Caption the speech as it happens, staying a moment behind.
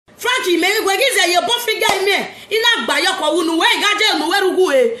Frankie me go gize your both figure me. Ina gba yo ko unu we gaje unu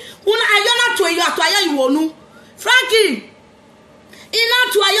werugu e. Una ayona to yo to ayo iwonu. Frankie.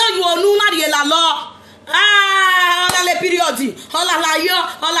 Ina to ayo iwonu na de la lo. Ah, on a le period. Ola la yo,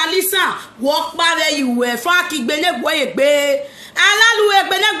 ola listen. Walk by where you were. Frankie gbene gbo egbe. Alalu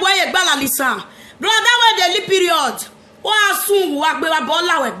egbe ne gbo egbe la listen. Brother we the period. Wa sun wa gbe wa bo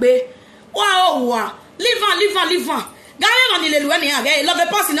la we gbe. Wa o wa. Live on. Gare on ile luwe ni age. Love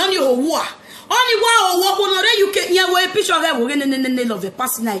person on you o wa. Only wa o wa bonore you can yen we picture of we ne love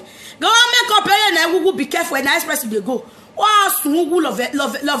person na. Go make up here na we be careful when express dey go. Wa sun wu love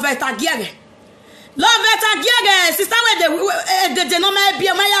tagiere. Love tagiere sister we de no ma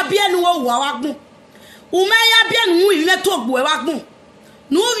bia ma ya bia nu o wa gun. U ma ya bia nu wi ne togbu e wa gun.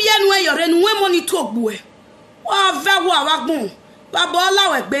 Nu vie nu e yore nu we money togbu e. Wa ve wa gun. Baba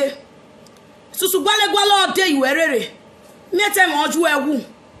la we gbe. Susu gwale ode iwerere mete mo oju ewu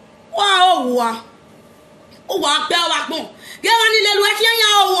wa o wa pe wa pon ge wan ni lelu e ki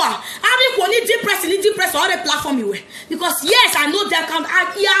yan o wa abi ko ni depress all the platform iwe because yes I know that can I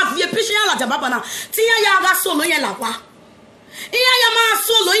have the patient la jababa na ti yan ya ga so lo yen la wa iya ya ma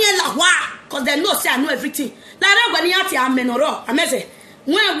so lo yen la wa cause they know say I know everything la re gbe ni ati amenoro ameze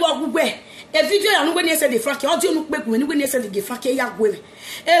won wo gugbe e video ya no gbe ni se de frank audio no pe ku ni gbe ni se de frank ya gwe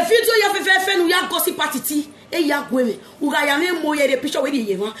e video ya fefe nu ya gossip party e ya gwe uga ya me mo ye de picture we de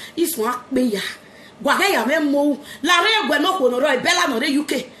ye wan isun ape ya gwa ya me mo la re gbe no ko no ro e bela no de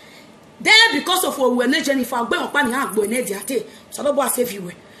UK there because of we na Jennifer gbe on pa ni agbo na di ate so do bo save you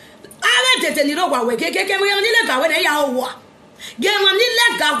we ale tete ni ro wa we keke we ni le ga we na ya o wa ge wan ni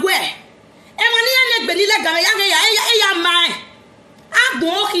le ga we e wan ni ya le gbe ni le ga ya ma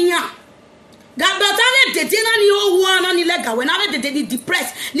agbon okiyan Gabata le tete na ni o wa na ni le ga we na le tete ni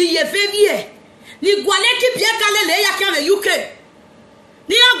depressed ni ye fevie ni gwale ki bie kale le ya kan le UK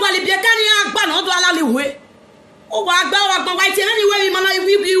ni agwale bie kan ni agba na do ala le we o wa gbon wa ti na ni we mi mana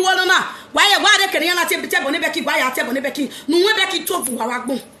wi wo na wa ye wa de kere yan la te bo ne Becky gba ya te bo ne Becky nu we Becky to fu wa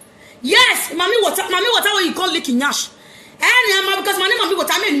gbon yes mami water when you call leaking yash and because mami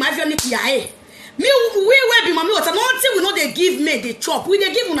water me my vie leak ya e me we be mami water nothing we no dey give me dey chop we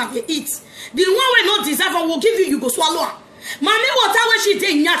dey give una dey eat. The one we not deserve and will give you go swallow. Mommy water when she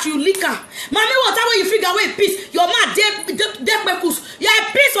dey nyash you lick her. Mommy water when you figure away peace. Your man de pekus.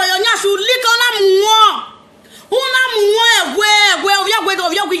 Yeah, peace or your nyash you lick on a muwa. Una muwa we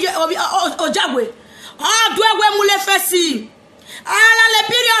ojagwe. Ah, do we mule fesi. Ah, le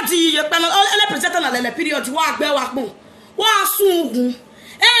period you can all present on the period wa gbe wa pon. Wa sungun.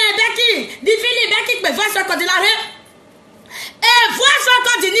 Becky, the feeling Becky pe voice record la re. Voice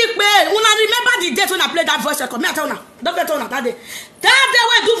record in it, when I remember the date when I played that voice record, me I tell you, don't tell you that day. That day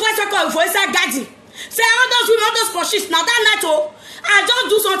when I do voice record for inside Gaddy. Say all those women, all those pushes. Now that night, oh, I just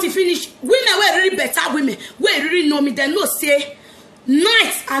do something finish. Women were really better women. We really know me. They know say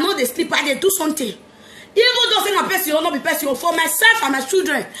nights I know they sleep. I they do something. Even though say my person will not be person for myself and my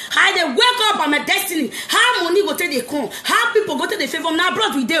children. How they wake up on my destiny. How money go take they come. How people go take the favor. Now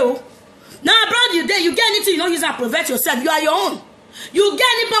abroad we do. Now abroad you there, you get anything you don't use and protect yourself. You are your own. You get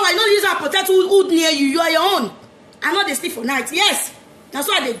any power you don't use and protect who near you. You are your own. I know they sleep for night. Yes, that's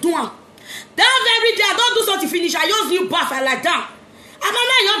why they do them. That very day I don't do something finish. I just new bath. I like that. I don't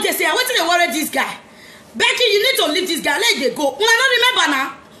know. You just say I wait till they worry this guy. Becky, you need to leave this guy. Let it go. When I don't remember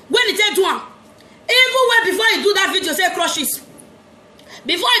now when it said do him. Even when before you do that video, say crushes.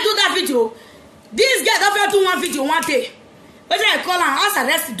 Before you do that video, this guy don't do one video one day. Whether I call him, ask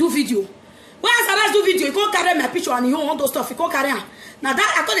arrest do video. When I arrest do video, you can't carry my picture and you want those stuff. You can't carry him. Now that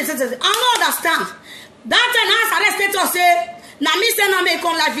I can't say, I don't understand. That time I arrest status say, now me say now make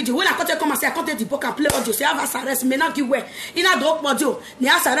on live video. When I can't come and say I can't take the book and play audio. Say I have arrest may not give way. In a dog audio, they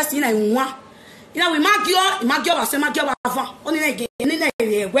ask arrest in a one. You know we mark you, I say mark you avant. Only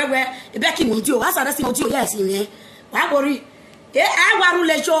again, where Becky audio, as arresting audio, yes, in why worry? I waru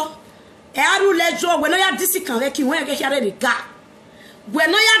lejo. Eru lejo when ya disi kan veki when get here the ga.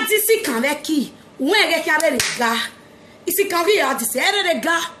 When ya disi kan veki when get here the ga. Isi kan vi ya disi ere the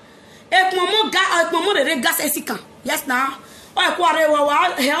ga. E momo de ga isi kan. Yes now. O e ko are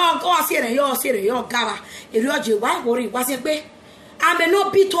wa he o asire yo gara. Eri oje why worry wa se pe ame no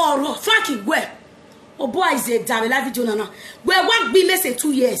bit oro Frankie gwe. O boy is a damn live video na. We work be less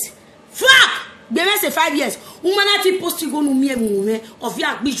 2 years. Frank be less 5 years. Humanity post go no me of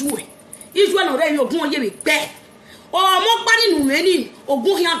ya gbiju. Israel no re ogun oye be pe o mo pa ninu meni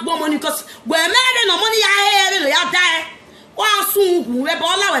ogun yan gbo mo ni cause we mere no money ya lo ya da o asun gun we bo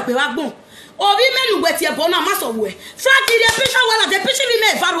lawe pe wa gbon o bi menu gbe ti e bo na ma so we Frankie the picture one of the picture we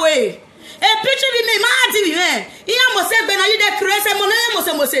made far away A picture be me, my TV, man. Iya mose be na you de crazy money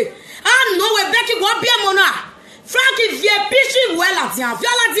mose. Ah no we Becky go be mona. Frankie vie picture well at dia.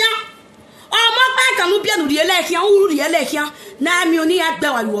 Viola dia. Oh mo pa kan no bia no de elekian, uru de elekian. Na mi oni agbe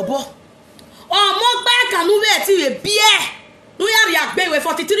wa yo bo. Oh mo pa kan no be ti we bie. No ya ri agbe we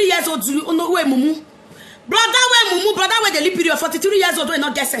 43 years old no we mumu. Brother we the period 43 years old we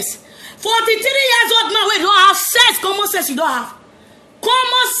not get sense. 43 years old man we don't have sense. Common sense you don't have.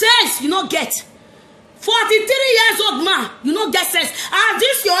 Common sense you don't get. 43 years old man you don't get sense. At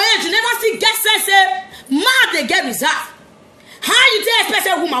this your age you never see get sense. Man they get reserve. How you tell a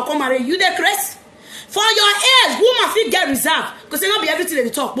special woman come marry you the crest? For your age woman fit get reserve because they not be everything they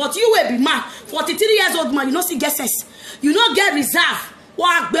talk. But you will be man 43 years old man you don't see get sense. You don't get reserve.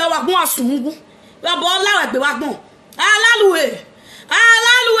 Walk be walk more sungu. Gb0la egbe wa gbon. Alaluwe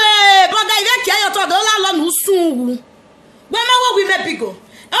brother ide ki ayo to do la lo nu sunwu. We ma wo we me pigo.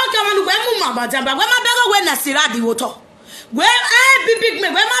 O ka manu we mu ma bajamba. We ma bego we na siradi woto. We big me we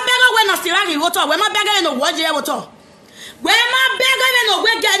ma bego we na siradi woto. We ma bego no woje woto. We ma bego no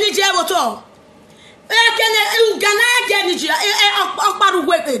we ga ni je woto. Kene ugana ga ni je okparu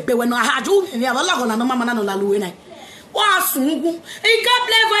we egbe we no ahaju. E ya la go na no mama na no laluwe na. He can't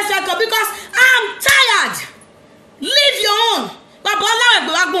play voice record because I'm tired. Leave your own. Gb0la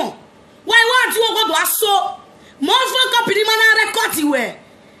egbe wa gbon. Why want you go do so? Most for company man record you where.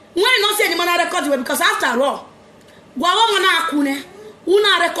 When not say any man record you because after all, gwa wo na akune.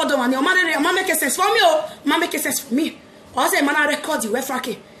 Una record one. O ma make sense for me o. Ma make sense for me. O say man record you where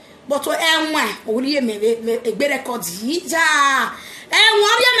frake. But o enwa o ri me egbe record yi ja. Enwa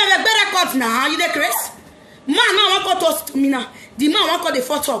ri me egbe record na. You dey crazy? Man now want to me now. The man want to the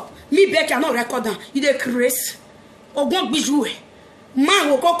photo up. Me Becky I not record down. You the craze. Ogun biju e. Man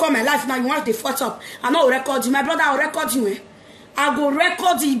will come my life now. You want the photo up. I not record you. My brother I will record you. I go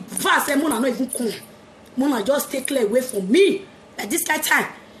record the fast. Mona not even come. Mona just take clear away from me. At this kind of time.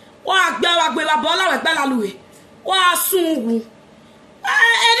 Wa Gb0la egbe laluwe. Wa sungu.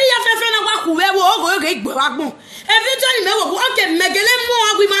 Eri ya fefe na wa kuwe wo ogo egbe wa gbon. Every time me wo okay megele mo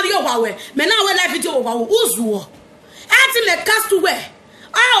agwi mari o wa we. Me na we life video wa wo uzuo. Ati me cast we.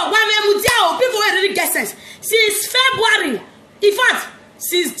 Oh, wa me mu dia o people wey really get sense. Since February. In fact,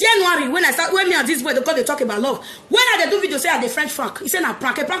 since January when I start when me and this boy they talk about love. When I do video say at the French Frank. He say na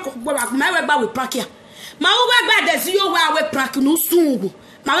prank my we gba we prank here. Ma wo gba de si yo wa we prank no sungu.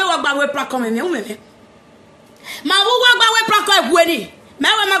 Ma we gba we prank come me me. Ma wo gba we prank egwu ni. Me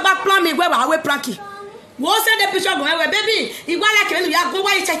we ma gba plan me we wa we prank. Wo se the picture go we baby. Igwa like me ya go wa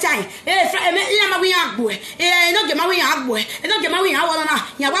chachai. Me ya ma we agbo. No ge ma we agbo. No ge ma we awolo na.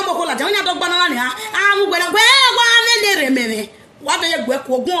 Ya wa mo ko la je onya dogba na ni ha. Amu gbe na gbe wa me ne re me. What do you go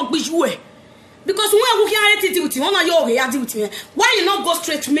ogun ogbiju e? Because when we can rate it with you, one your ya with me. Why you not go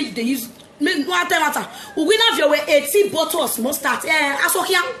straight to make the use matter? We have your 80 bottles must start.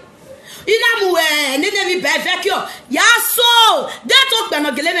 Asokia. Ina mu ne mi be vekio. Ya so. That talk na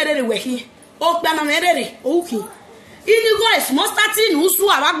gelenere we hi. O gba na merere. Okay. Ini go is must start in usu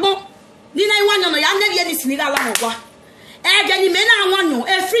awagbon. Ni na iwan no ya ne ye ni siniga la mo kwa. Gani me na anwan no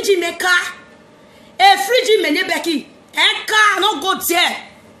e fridge maker. E fridge me ne Becky. Eka no go there.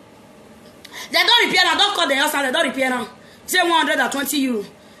 They don't repair now. Don't call the house and they don't repair now. Say 120 euro.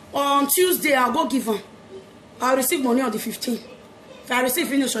 On Tuesday, I'll go give them. I'll receive money on the 15th. If I receive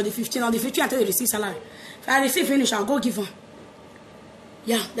finish on the 15th, on the 15th, I tell you receive salary. If I receive finish, I'll go give them.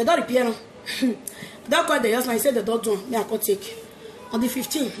 Yeah, they don't repair now. Don't call the house and he said they don't do. Me, I go take. On the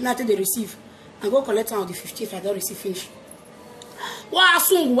 15th, nothing they receive. I go collect them on the 15th if I don't receive finish. What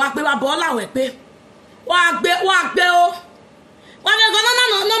soon? What Gb0la we pay? What o? Wa me go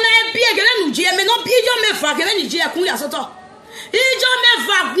no me bi egele nu je me no bi ijo me fa ke ni je kun ya soto. Ijo me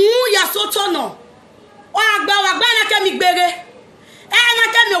fa kun ya soto no. Wa gba na ke mi gbere. Na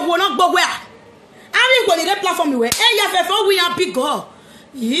ke mi wo no gbogbo a. Ari go ni platform we. Ya fe fo we am big go.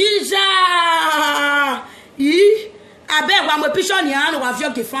 Ija. Abeg wa mo picture ni anu wa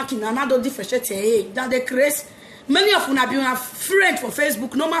view ke Frank na do differentiate that the craze. Many of una be una friend for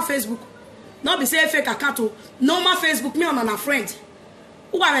Facebook, normal Facebook. Not be say fake account. Normal Facebook me on a friend.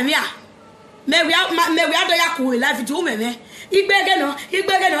 Who are me? Me we do ya ku live video me. Igbege no na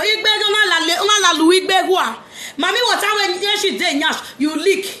la lu igbegu a. Mami water when she dey nyash, you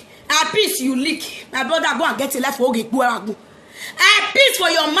leak. A piece you leak. My brother go and get a life for oge gbu agbu. A piece for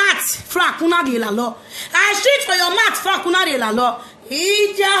your mat, Frank kuna de la law. A sheet for your mat, Frank kuna de la law.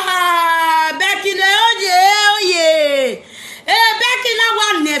 Ija Becky ne oye. Becky na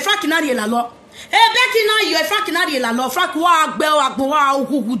one ne Frank na de la law. Becky na you Frank na de la law. Frank wa gbe wa gbon wa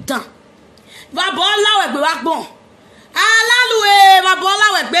ogugu dan. Gb0la egbe wa gbon. Alaluwe babola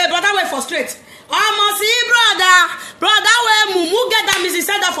we be brother we frustrate. Almost see brother we mumu get that Mrs.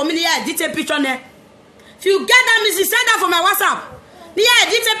 Send that for me here edit a picture there. If you get that Mrs. Send that for my WhatsApp. Ni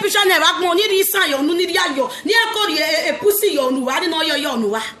edit a picture there back mo ni risan yo nu ni dia yo. Ni e ko e pussy yo nu wa ni no yo nu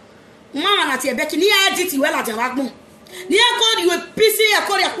wa. Mama na tie Becky ni edit we la jan back mo. Ni e ko you pussy e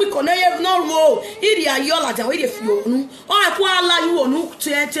ko ya quick on no wo. Iri ayo la jan we dey fi yo nu. O e ko ala you onu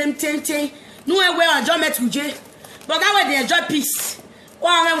ten. No e we enjoyment uje. But that way they enjoy peace.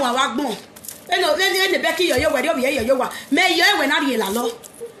 Wa me wa gbon. Eno le Becky yo we dey be yo wa. Me yo we na rie la lo.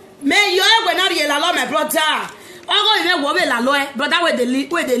 Me yo we na rie la lo my brother. Ogo ime wo be la lo brother we the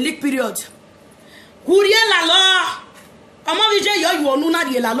leak period. Kurie la lo. Omo bi je yo onu na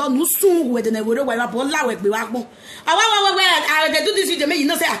rie la lo nu sun we de na we wa bo la we gbe wa gbon. I they do this video me you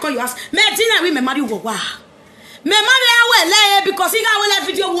know say I call you ask. Me tina we me marry wo wa. Me marry awele because he got one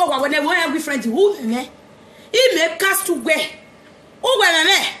video wo wa when they want friend who me. He make cast to where. Oh,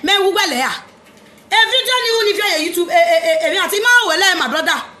 me who well ya. Every time you on YouTube, my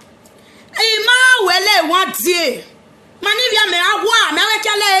brother. Ma well, one day. Manivia me awa, me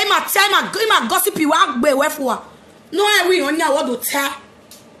wekele ma time ma gossip you where for. No, I will on your what to tell.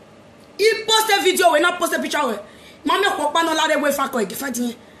 He post a video when I post a picture. Mamma Papa no lade way for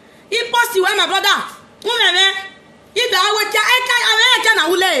fighting. He post you my brother. Woman, if I can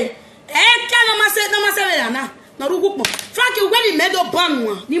ule. No Frank, when he made up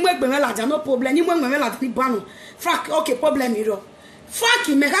ban, you make no problem. You won't be ban. Frank, okay, problem hero. Frank,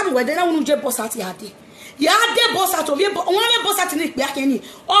 you may have where they don't know boss at yadi. Yade boss at over, one boss at Nick back any.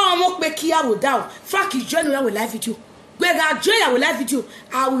 Oh, mock Becky, I will down. Frank is general will live with you. Where I joy, I will live with you.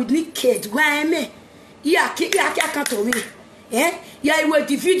 I will need kids. Why am I? Yeah, can't tell me. Eh? Yeah, will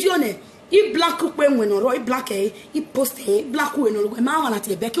the video name. He black when or black he post black when or man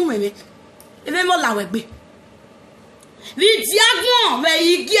at Becky women. Remember Lawegbe. Vi diagbon, ve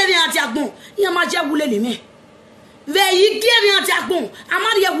yi gere an diagbon. Yan ma je wule le me. Ve yi gere an diagbon,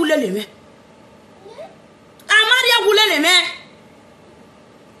 amari e wule le me. Amari e wule le me.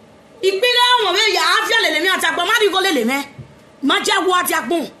 Ipele won ve ya afia le me an diagbon, amari go le me. Ma je wo an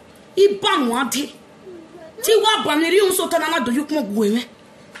diagbon. Iba mo ante. Ti wa ba mi ri un so tan na do yukmo gwe me.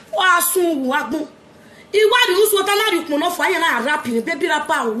 Wa sun wo agbon. Iwa ri un so tan na yukmo no fa yan na rap ni baby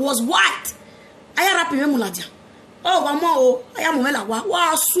rapper was what? Aya rap me muladia. Oh, one more. I am well.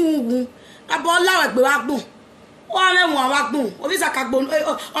 Wa soon. About Lawegbe Wagbon. Wa me won Wagbon. O bi Zakagbo.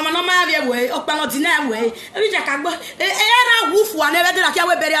 O ma no ma be we. O pa no deny we. E bi Zakagbo. Era woof wa never dey like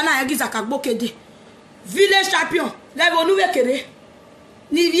we bury na e Zakagbo kede. Village champion. Le bo nu we kere.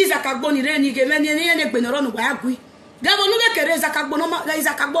 Ni bi Zakagbo ni re ni ke me ni ne gbe no ro nu wa agui. Le bo nu we kere Zakagbo no ma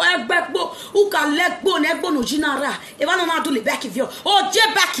Zakagbo egbegbo. U ka legbo ne gbo no jinara. E ba no na do le Becky vio. O je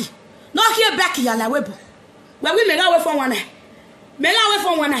Becky. No here Becky ya la webo. When we make away from one night, make away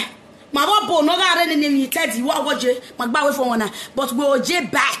from one night. My bobo no got any name. You tell you what je, my back away from one night. But we je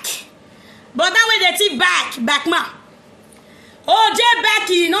back. But that way they take back ma. Oh je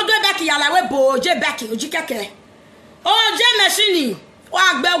Becky, no do Becky ya la webo. Je Becky, oji keke. Oh je machine. Wa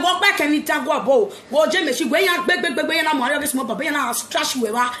gbe wo pa kemi ta go bo. Wo je machine gbe yan gbe yan na mo ari small baba yan na trash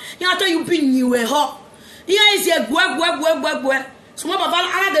we wa. Yan to you pin you we ho. Yan is e gwe. Small baba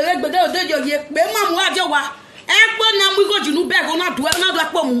ala de gbe de yo ye pe ma mo aje wa. Ekpo na mu go junu be go na do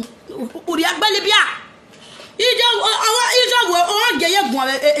akpo mu ori agbele bia ijo wo o geye gun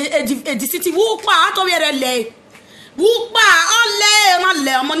e di city wu pa ato we re le wu pa ole ma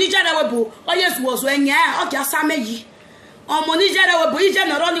le omo ni jere webo o yesu wo so enye o ki asa meyi omo ni jere webo ije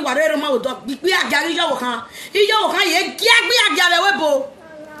na ro ni warere ma odo gbe agari ijo wo kan ye gi agbe agare webo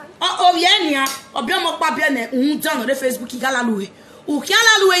o ye ni a obi omo pa bi ene dan re Facebook galaluwe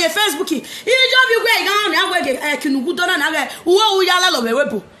ukialaluwe ye Facebook ijo bi gwe gan na gwe kinugu do na we wo ya la lo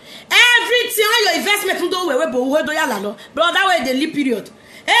webo everything on your investment do webo we do ya la lo brother we the leap period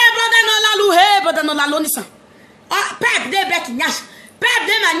brother no lalu brother no lalu nisan pep dey Becky nyash pep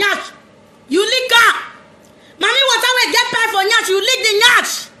dey my nyash you lick up mommy water we get pep for nyash you lick the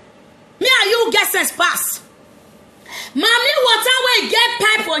nyash me and you get sense pass mommy water we get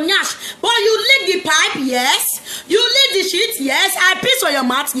pipe for nyash but you lick the pipe yes you lick the shit yes I piss on your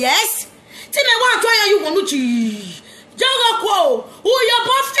mouth yes ti me wa to ya you wonu chi jogo ko u your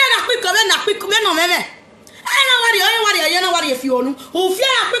boyfriend na quick me no meme I know what if you onu u fi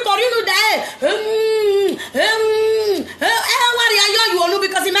na quick ori nu da what you onu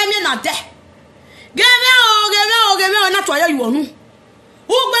because me na de give me na to ya you onu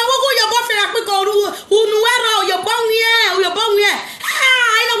ugbe wo your boyfriend na quick oru unu wero your bon here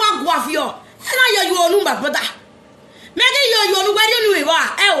I know what go afio na you onu my brother me dey you onu where you know wa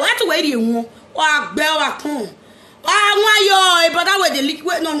o e to we ri won wa gbe wa kun Awayo, but that way the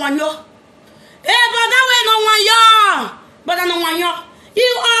liquid no one yo. Eh, but that way no one yo. But I no one yo. You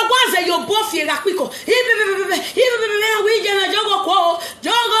are once a your both here, quicker. We get a jogo,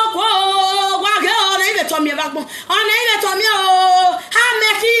 waggle, never told me about. I never told me, oh, how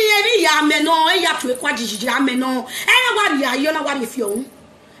many yameno, a yap to a quadrige yameno, and you know what if you.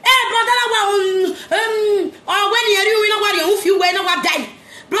 Eh, brother, or when you know what you feel when what day.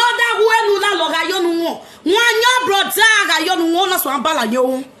 Brother, who no longer you know. One your brother, you know, one of one bala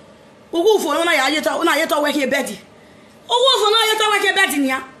yo. Who for no, I yet away here, Betty. Oh, for no, yet away here, Betty.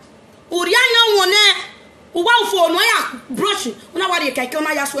 Uriana one, one for no brush. When I want you can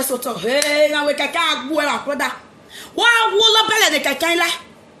I just was so hey, now we can't go up, brother. Why will a belly the cacana?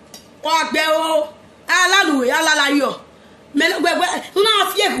 What bell? Alalu, alala yo. Who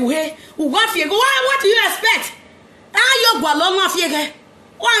not fear who hey, who what fear? What do you expect? Ah, your ballon of fear.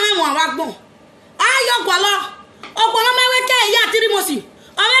 One more more. Ayo gwala ogbono meweke ya tirimosi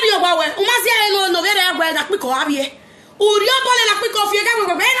already ogbawe umasi no vere egwe na piko abie uri obole na piko fie ga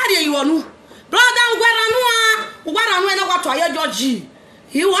gbegbe na de iwonu brother ugwara nu na kwato ayo joji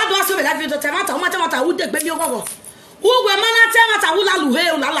iwo ado aso be david temata umata udegbe mi ogogo ugwe mana temata ulalu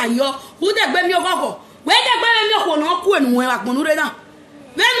he ulala yo udegbe mi ogogo we degbe mi okwo no ku enu agbonu re na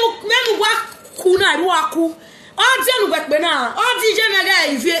menu wa ku na ru aku Odi olugbepe na odi je mega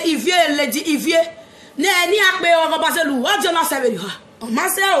ivie lady ivie na ni ape ogo baselu odi na severi ha o ma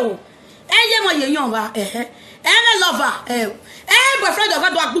se o eye mo yeyan wa eme lover boyfriend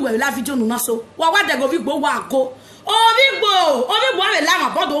of do agbo la video nu na so wa de go vigbo wa go obigbo are la ma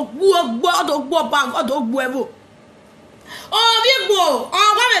bodo gbo ba odo gbo evo obigbo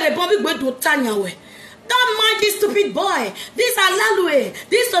o wa mere bon bigbo do tanya we. Don't mind this stupid boy. This are lalue.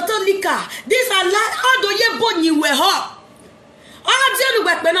 This totolika. This are all do ye boni we ho. All jenu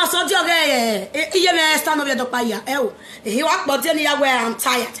we pe na so di oge iye me stand over do pa ya. He wa po je ni ya where I'm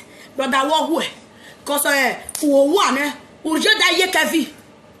tired. Brother wo hu cause wo wa ne urje da ye kavi.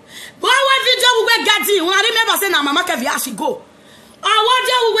 But when video we gadi, we remember say na mama kavi as she go. What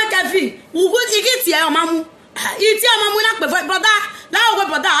je we kavi. We go igiti e mamu. Iti mamu na pe brother. Now we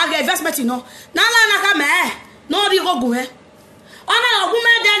brother I investment no. Na ka me no ri ogun he. Ona ogun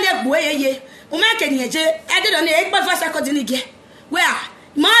me den le gbo yeye. O me ke ni eje e de do ni e gba fa second ni ge. Where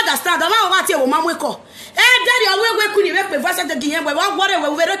ma understand na wa ti e wo mamu ko. E de ri owe ku ni we pe fa second gi yen we wa gbore we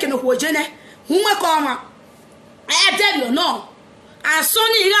we ke no ko je ne. Hu me ko ma. E de ri no. Aso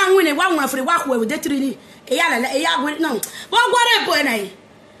ni ira anwu ni wa wan afre wa ko we de tri ni. E ya lele e ya gwe no. Wa gbore bo na yi.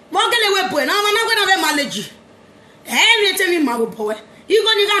 Mo gele we bo na ma na gwe na be manage. Every time my boy, you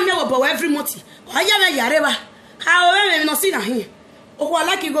go to me boy every month. I am a yareba. However, no sin here. Oh, I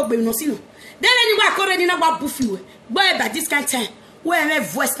like you go, baby, no sin. Then you work already about buffy. Boy, by this kind of time, where my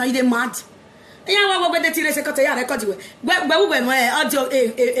voice now is mad. And I want to the secretary record you. Where we were audio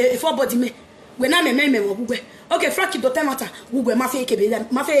a four-body me. When I'm a member, okay, Frankie, don't matter. We were mafia,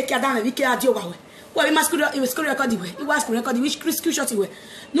 mafia, Kadam, Vicky, Adiowa. Well, we must record you. It was record which Chris shot you.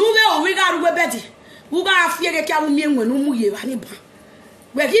 No, we got a Betty. Who got fear that can mean when you are nipa.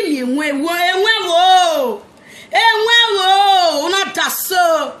 We give me when not that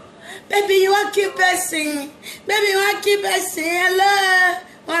so. Baby, you want keep pressing. Baby, you want keep pressing. Hello.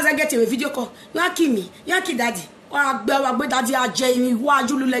 Once I get you a video call, you want keep me. You want keep daddy. Or daddy are Jamie. Who are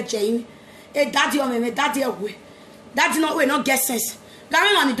you let Jamie? A daddy or me, daddy away. Daddy not way, not get sense.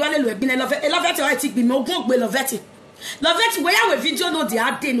 Carry on the dollar will be a love it or I take me no good will love it. Love it where we video no the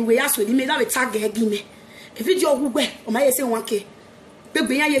hard day no way as we made a tag me. A video who or my say 1K.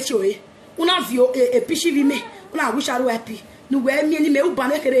 Baby, I show you. Una view a pishy vi me. Una wish I were happy. No way me any me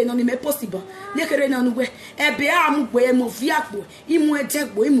banner on the possible. Necare on the way. A bear where mo viaco. Imu a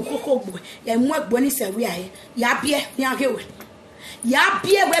jack boy, mu coco boy. And what when he said we are here. Yapia, Yago.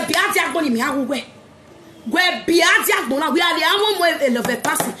 Yapia, where Biatia going me away. Where Biatia bona, we are the hour of a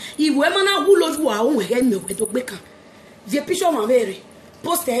passing. If women are who love you are own head milk with the baker. The picture my very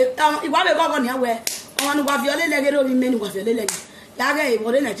posted. If I ever gone where on what your leg or men was your leg. Yaga,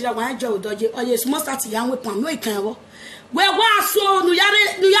 what in Nigeria, one Joe Dodge, or yes, most at young with Pam, no can. Where was so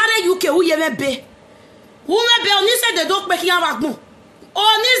Nuyare UK, who you may be? Who may be on this side the dog making a wagmo?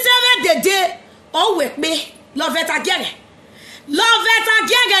 On this the day, oh, with me, love it again. Love it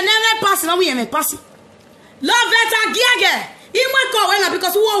again, never pass, no, we may pass. Love it again. In my call,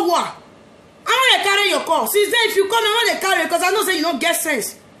 because war. I want to carry your call. Since then, if you come, I want to carry because I know say you don't get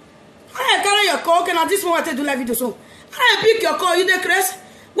sense. I want to carry your call. Okay, now this one I take do live video so. I pick your call. You the Chris.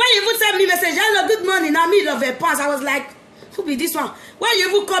 When you even send me message, hello, good morning. I'm middle of a pass. I was like, who be this one? When you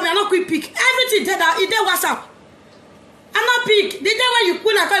even call me, I'm not quick pick. Everything there, it there WhatsApp. I'm not pick. The day when you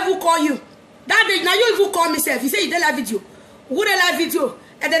pull, I can't even call you. That day, now you even call me self. You say you did live video. Who did live video?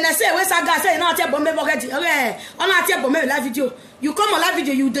 And then I say, where's that guy? Say, no, I tell Bombe Bogati. Okay, I'm not tell Bombe live video. You come on live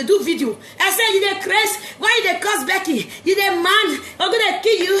video, you do video. I say, you dey crazy. Why you dey curse Becky? You dey man. I'm gonna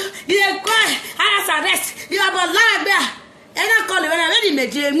kill you. You dey cry. I arrest. You have a lie there. And I call it when I ready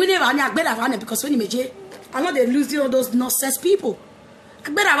meje. We never I better run it because when you meje, I'm not losing all those nonsense people. I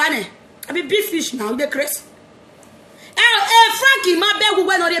better run it. I be big fish now. They crazy. Frankie, my beg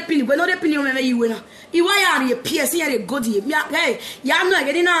when not opinion. When not opinion, when you win. You are a PS here. Go deep. Hey, ya no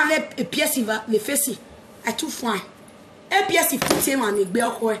getting on a PS the face. I too fine. A PS if you man the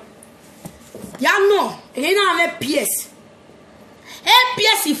bell boy. Ya no again on a PS. A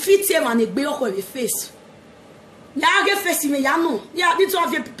PS if fit him and the bell boy the face. Ya get face me ya no. Ya need to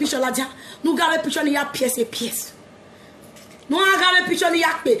have a picture like that. No got a picture in your PS a PS. No I got a picture in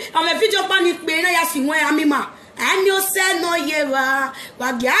your pay. I'm a video panic pay. I see where I'm in. And you said no yewa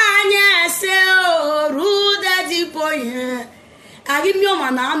waganya se rude dipoye. I give me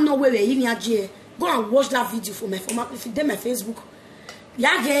man I'm no way in your jail. Go and watch that video for me for my if you my Facebook.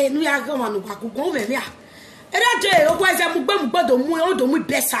 Yage no ya go man go over there. That day o boys am gbo do mu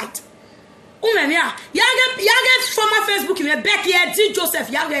best site. Yage from my Facebook me Becky and Joseph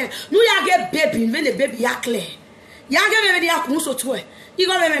yage no yage baby when the baby ya clear. Yage baby ya kunso to e. You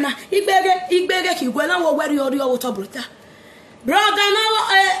go na igbege ki gwe na wo weri ori owo to brother na brother na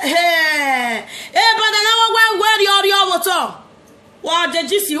wo weri ori owo to wa je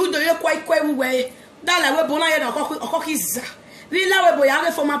jisi u do ye kwai we dala we bo na ye na okokiza we la we bo ya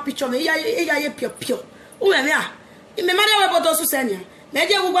ge for my picture me ya ye pio u me a me ma de we bo do su senia me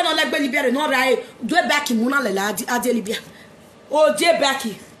je gugbo na legbe libere no ra e do Becky mu na le la ade libia o je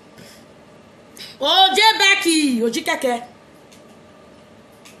Becky oji keke.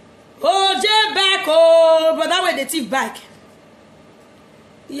 Oh, J back, oh, but that way they take back.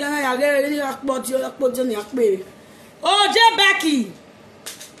 Yeah, I get any about your baby. Oh, J Becky.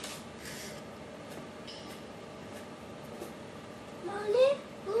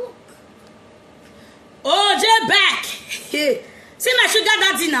 Oh, J back. See my sugar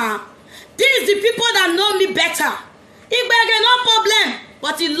daddy now. These the people that know me better. He begging no problem,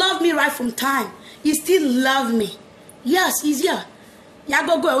 but he loved me right from time. He still love me. Yes, he's here. Ya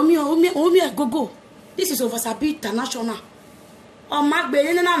go go. This is over Sabi International. Oh, Mark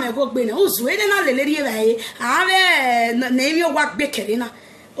Bene na me go Bene. Oh, Sweden na le lady e. Ave name your work Becky na.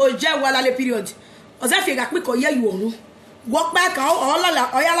 Oh, gb0la le period. O za fi ga pe ko ye you onu. Walk back all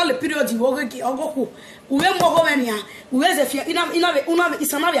la le period wo go. Uwe mo go menia. Uwe ze fi ina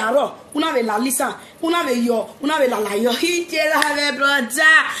isana be aro. Una be la lisa. Una be la yo. Hi je la be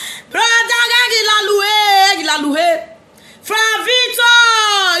brother. Brother ga la loué. Franvito,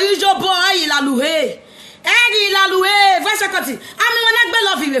 is your boy, il a loué. Il a loué, voici quand il. Ah, mais on a belle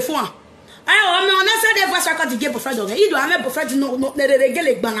love il faut. Ah, mais on a ça des voici quand il get pour faire donc. Il doit même pour faire no ne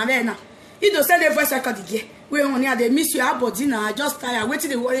régler banana. Il doit ça des voici quand il get. We only had a miss you body now. I just tired. Wait till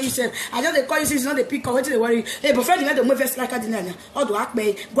they worry yourself. I just they call you since not the pick up. Wait till they worry. Hey, but friend, you had the move like a dinner. All the work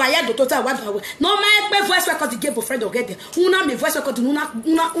by Guaya do total what. No man, voice record to get for friend or get. Una me voice record to una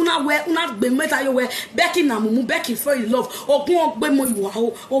be meta you wear. Becky na mumu Becky for you love. Ogun be mo you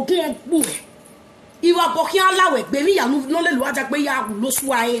ho. Ogun bu. Iwa bokin alawe gbe mi ya no le lu aja pe ya lo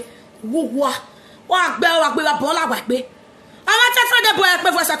suaye. Wo wa gbe wa bola wa gbe. Àwọn te friend boy pe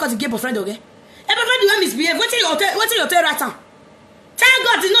voice record to get for friend or get. Everybody want misbehave. What you tell right now? Thank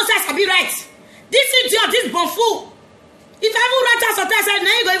God the no says I be right. This idiot, this bumfool. If I ever write out sometimes,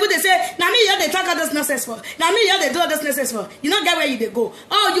 now you go even they say, now me here they talk all this nonsense for. Now me here they do all this nonsense for. You don't get where you they go.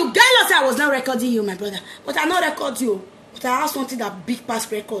 Oh, you jealous I was not recording you, my brother. But I not record you. But I have something that big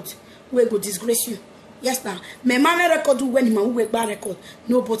past record where go disgrace you. Yes, now. My mama record you when my work bad record.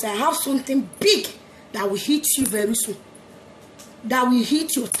 No, but I have something big that will hit you very soon. That will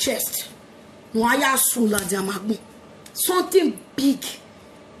hit your chest. No aya sula diamagbo something big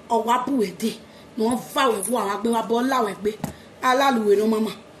owapu ede no fa we wo agbe wa bo lawe gbe alaluwe no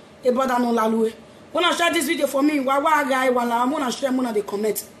mama e brother no laluwe wanna share this video for me wa guy wala wanna share mo na the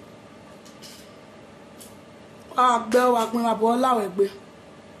comment agbe wa gbe wa bo lawe gbe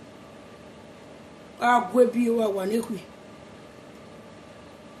agbe bi wa neku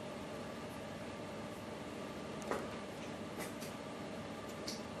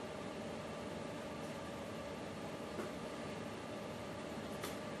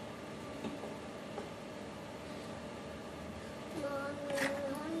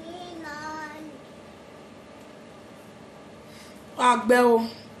agbe o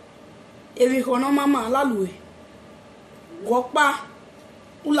ewi ko no mama laluwe gopa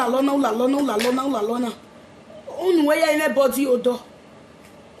ula lona unu we ya ine body odo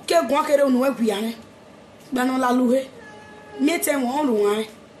ke gwa kere onu egwu ya ne gba no la luhe mete won ru wan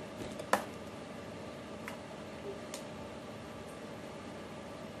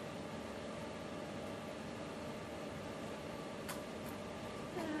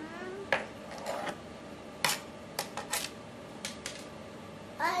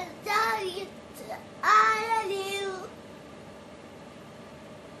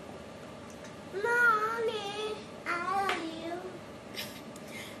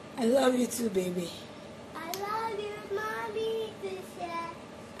I love you too, baby. I love you, mommy, princess.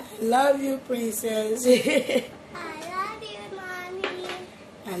 I love you, princess. I love you, mommy.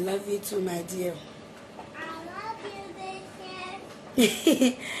 I love you too, my dear. I love you,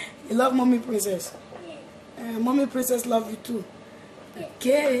 princess. You love mommy, princess? Yes. Mommy, princess love you too.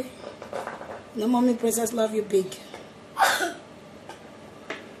 Okay. No, mommy, princess love you big.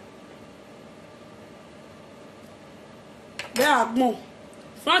 There, more.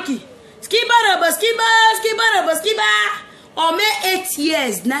 Frankie, skiba. O me 8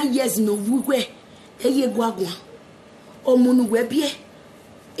 years, 9 years no wuwe. Eye gwagwa. O munu webie.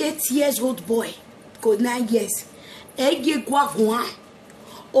 8 years old boy. Go 9 years. Eye gwagwa.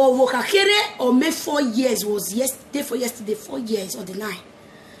 O vokakere o me 4 years was yesterday 4 years or the 9.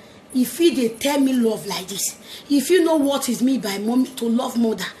 If you they tell me love like this, if you know what is me by mom to love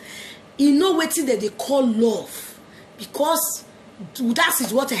mother, you know what that they call love. Because that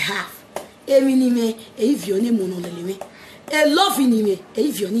is what I have. A love in me,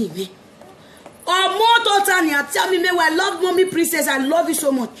 or more totally, tell me, I love mommy princess, I love you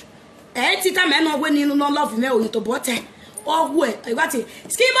so much. Every time I know when you don't love me, or you to bote, or where I got it.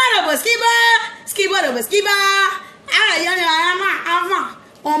 Skiba.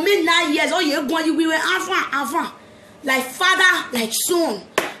 Or me 9 years, or you going, we were enfant. Like father, like son.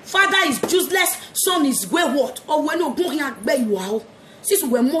 Father is useless, son is wayward. Or when you go here, baby, wow. Since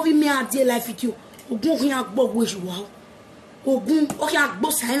we're moving me out dear life with you, Ogun here, Bob, wish wow. Ogun, okay,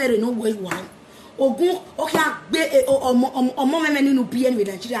 boss, I never know where wow. Ogun, okay, be or moment in no PN with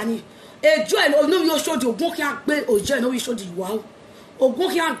Nigeria. A joy, or no, you showed you, Ogun here, be or joy, no, you showed you wow. Ogun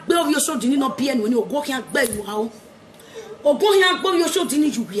here, be your show, you not PN when you go here, be wow. Ogun here, be your show,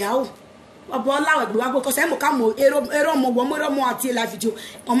 didn't you wow. About loud, because I'm a camo, more at your life with you.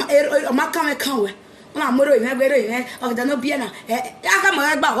 My camera can't. I'm more in every of the no piano. I come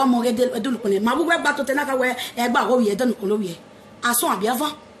back one more do my web back to Tanaka where a bag of ye don't call ye. I saw a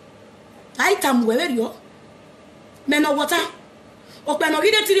biava. I tam where you men of water. Or when I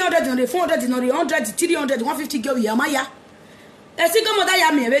read 300 400 100 300 150 go Yamaya. A single mother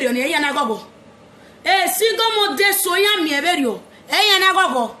yammy a very on a yanago. A single mother so yammy a very o. A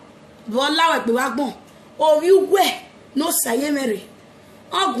yanago. Vola at the wagon. Oh, you wear no sayemary.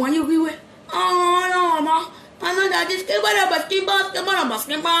 Oh, when you will. Oh, no. I know that this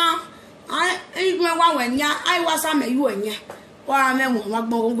I ain't one when ya. I was a you and ya. Or I remember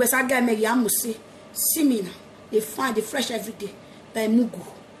what was I got me yamusi. Simina. They find the fresh every day. By Mugu.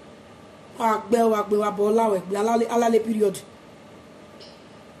 Or Bell, Bola, period.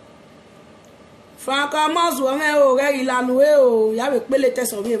 Franca Maswameo, Regila Lueo, Yabe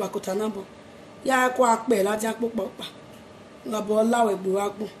Belletes of Eva Cotanabo. Ya quack bella, Jack Papa. La Bola,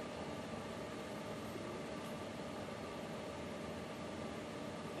 Buago.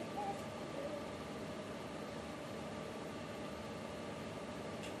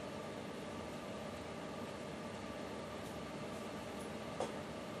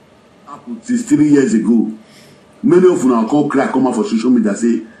 Since 3 years ago, many of them call crack come out for social media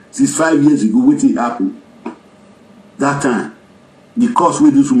say, since 5 years ago, what happened? That time, the cost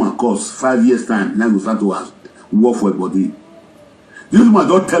where this woman cost 5 years time, now we start to ask, work for a body. This woman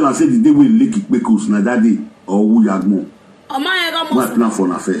don't tell and say the day we lick it because na that day or who you have more. My plan for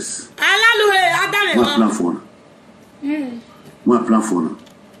her first. My plan for her. My plan for her.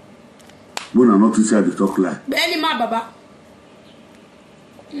 When I not to say the talk like. Benny ma baba.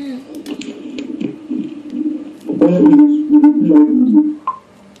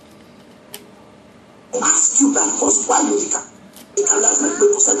 Ask you that first why you can last night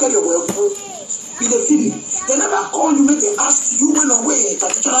people say your well be the feeling. They never call you, make they ask you when away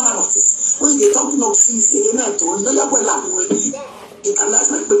particular man of this. When they talking of things they not to know your well they can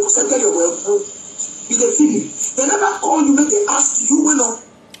last night people say your well be the feeling. They never call you, make they ask you when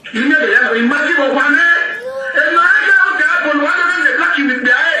you never imagine what one and with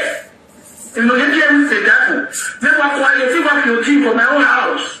the eyes. You know, you can't say that. Never why you see what you think for my own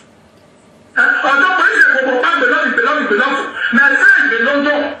house. Although belong. My friend belong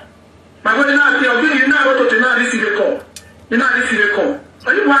to. My God, you know, to not receive a call. You not receive a call.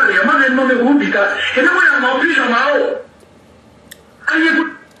 Are you worried? Your mother know me who be that. You know, I'm not pleased on my own.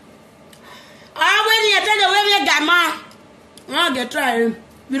 when you tell the way me gamma. I get try.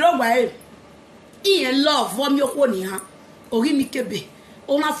 We don't buy. In love for me okoni ha. Ori mi kebe.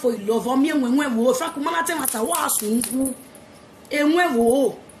 Ona for love for me when wo fa kuma na tema ta wa sunku. Enwe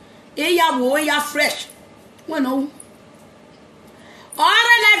wo. Eya fresh. When no.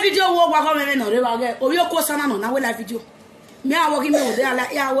 Ora live video wo gwa ko me no re wa ge. Obi oko sana no na we live video. Me a wo ki me wo de ala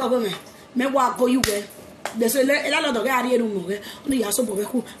ya wo go me. Me wa go you we. De so le la lo do ga ri enu mo ge. Oni ya so bo be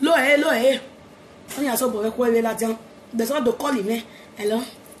ku. Lo e. Oni ya so bo be ku e la jan. De so do call me. Hello.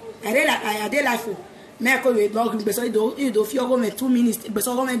 I did like for me ko we log be so do fio go me 2 minutes. Be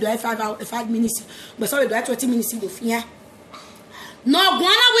so go me do 5 minutes. Be so do 20 minutes do fia. No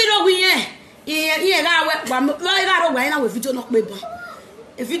gwana we do we e ga we wa ga ro wa na we video no pe bon.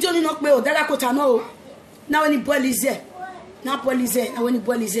 E video ni no pe o daga ko ta no o. Na when police na when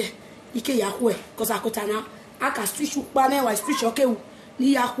police ike ya ko e cause akota na aka switch pa na wa switch okay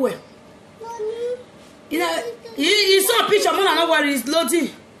ni ya ko e. You know, he saw a picture more than what is loading.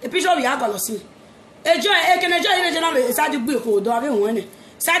 A picture we have got to see. Enjoy, can enjoy in a general side of Bill, do I mean?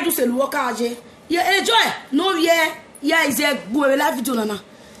 Side to sell work out. Yeah, enjoy. No, yeah, is a boy life to Nana.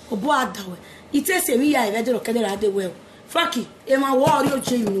 O boy, that way. It says a me, I read the located at the well. Frankie, Emma warrior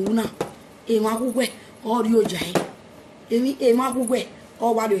chain, Luna. Emma Gugwe, or your jay. Emma Gugwe,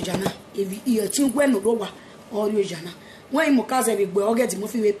 or Wario Jana. If you think when no rover, or your Jana. When Mokaza will get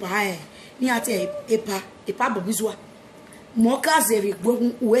Muffy with pie. Ni ate epa bobizwa moka zeri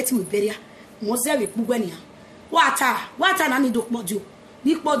gbogun uweti uberia mo zeri gbugwenia wata na ni do pojo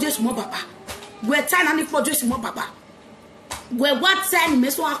ni pojo smo baba gwe ta na ni pojo smo baba gwe wata ni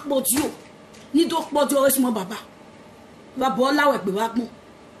meso apojo ni do pojo smo baba baba lawe gbe wa gbon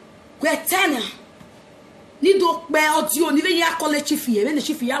gwe ta na ni do pe ojo ni le ya kole chifi e ne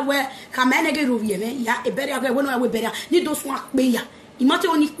chifi ya we ka me ne ge ro vie me ya eberia gwe wono we beria ni do so ape ya imate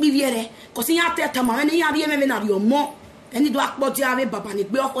oni piviere ko si ya teta ma ni ya ri me na ri omo eni do apoti ave baba ni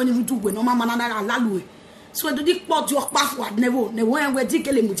gbe oko ni rudu gbe no mama na lalu so do di poti o pa fu adnewo ne wo en we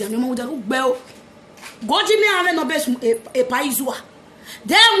dikele mu jami mo u gbe o goji mi ave no besu e paizua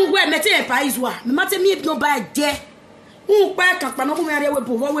de mu gbe mete e paizua me mate mi no ba je un pa kan pa no ko mi are we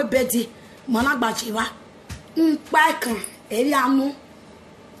bo we bedi mo na gba chiwa un pa kan eri anu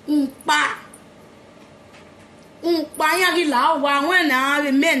un pa ya gi la wa when na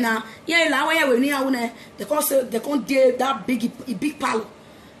we men na ya la wa ya we ni awu na they can't dey that big palo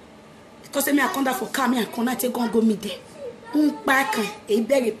because me I come that for car me I come take go me there pa kan e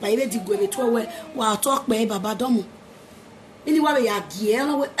bere pa e di go e to we wa to pe baba domo ni wa we ya gi e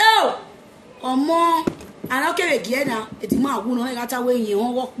we omo ana ke we gi na e ti ma awu no e ga ta we yin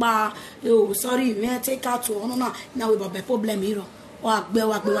won wo pa sorry me take out to no na we baba problem hero wa gbe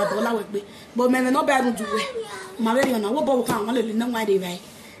wa bola we gbe but me no ba ru juwe ma very on wo bo kan won le na wa dey right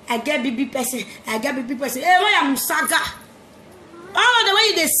I get BB person eh why am saga all the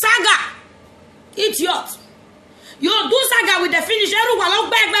way the saga idiot you do saga with the finish eru wa lo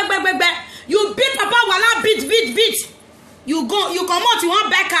gbe you beat papa wala beat you come out you want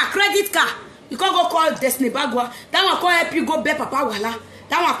back car credit card you can't go call Destiny Bagwa that one can't help you go back papa wala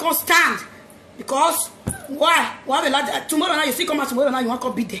that one can't stand because why tomorrow now you see come out tomorrow now you want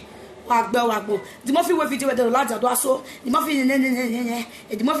to be there wagbo the more we video with the lads do so the more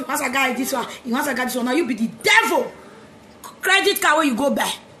the more pass a guy this one you want a guy this one now you be the devil credit card where you go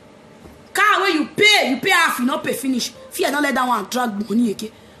buy car where you pay half you not pay finish fear don't let that one drag money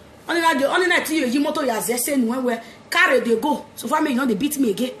again only night you motor ya zese when we carry they go so far me you know they beat me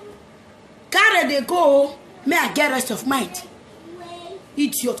again carry they go may I get rest of mind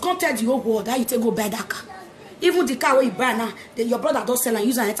idiot can't tell the whole world how you take go buy that car. Even the car where you buy now, your brother don't sell and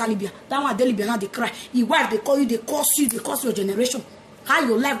use an enter Libya. That one, they Libya now they cry. Your wife they call you, they curse you, they curse your generation. How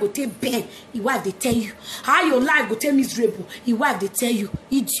your life go take bang? Your wife they tell you. How your life go take miserable? Your wife they tell you.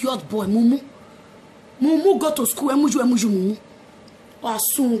 Idiot boy, mumu go to school. Mumu. Or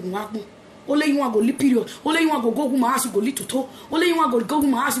soon wagbo. Only you want go lick period. Only you want go my house you go lick toto. Only you want go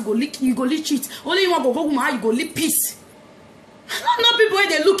my house you go lick cheat. Only you want go my house you go lick peace. Not people where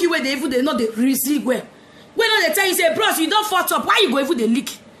they look you where they even they know they receive well. When they tell you say bros you don't fuck up, why you go even the leak?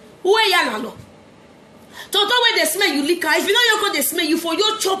 Where ya lalo? Toto where they smell you leak. If you know you go they smell you for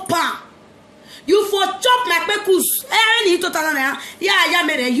your chopper. You for chop my pekus. Any total na ya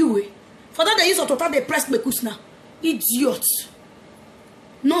mere you. For that they use total they press pekus now. Idiot.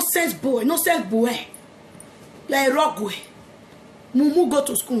 Nonsense boy. You are a rock boy. Mumu go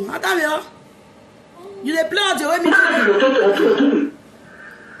to school. Adam you dey play on the way me.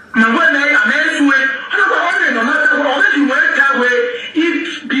 Now when no matter you went that way, he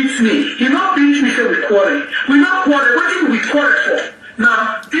beats me. He not beats me, say we quarrel. We not quarrel. What did we quarrel for?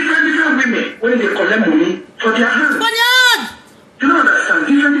 Now, different women.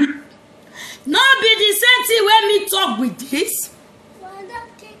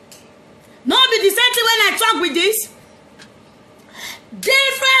 be the same thing when I talk with this.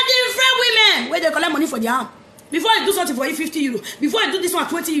 Different women where they collect money for their arm. Before you do something for you, 50 euro. Before you do this one,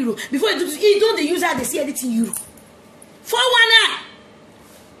 20 euro. Before you do this, you don't the user they see anything euro. 419.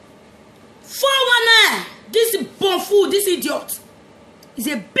 419. This bonfoo, this idiot. Is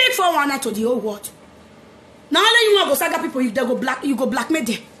a big 419 to the whole world. Now only you want to go saga people, if they go black, you go blackmail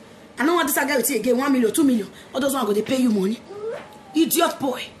them. I don't want this saga will say again 1 million, 2 million. All those ones go they pay you money. Idiot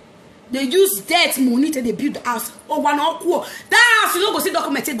boy. They use debt money to they build the house. Oh, one or cool. That house, you don't go see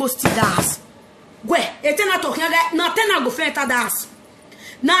document, go steal the house. Where? A tenant talking that now tenant go fair the house.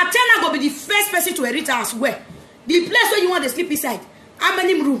 Now tenant go be the first person to inherit house. Where? The place where you want to sleep inside. How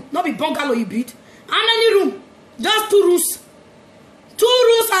many room? Not be bungalow you build. How many room? Just 2 rooms. 2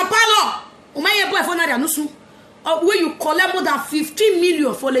 rooms and parlor. Oh my boy for na no where you collect more than 15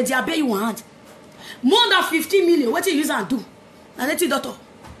 million for the diabe you want. More than 15 million. What you use and do? Now let doctor.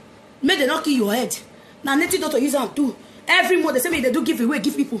 May they not kill your head. Now let doctor use and do. Every month they say may they do give away,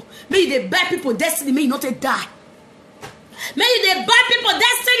 give people. May they buy people destiny, may you not die. May they buy people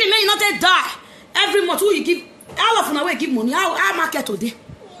destiny, may you not die. Every month who you give, how often away give money? How market today?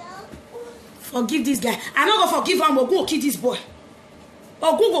 Forgive this guy. I'm not gonna forgive him, but go kill this boy.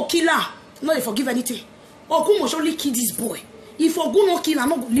 Or go kill her. No, they forgive anything. Or go must only kill this boy. If I go no kill, I'm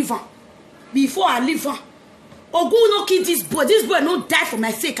not gonna leave her. Before I leave her. Or go no kill this boy. This boy no die for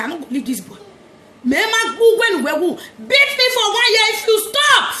my sake. I'm not gonna leave this boy. Beat me for 1 year. If you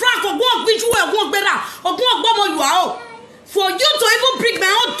stop, Frank, or go which way I won't better. Or go you are. For you to even bring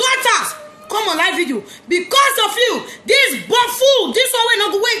my own daughters. Come on live video. Because of you, this born fool, this one we're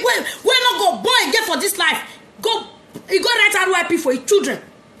not go born again for this life. You go write RYP for your children.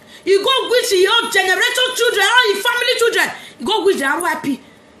 You go wish your generation children, all your family children. You go wish the RYP.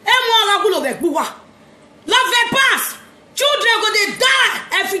 Love their past. Children go they die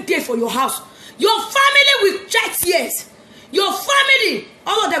every day for your house. Your family will check tears. Your family,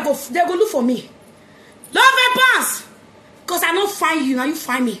 all of them they go look for me. Love their past. Because I don't find you, now you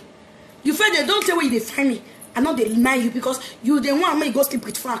find me. You feel they don't tell where they find me. I know they deny you because you the one me go sleep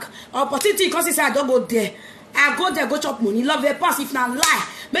with Frank. Opportunity because he said I don't go there. I go there, go chop money. Love their pass. If not lie,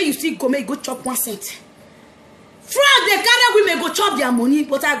 may you still go, may go chop 1 cent. Frank, they gather women go chop their money,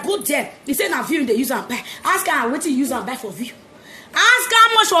 but I go there. They say now view they use and buy. Ask her what to use and buy for view. Ask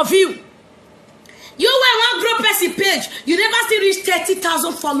how much for view. You were one group person page. You never still reach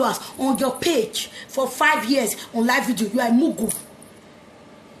 30,000 followers on your page for 5 years on live video. You are a mugu.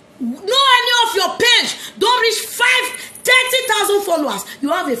 No any of your page don't reach 30,000 followers. You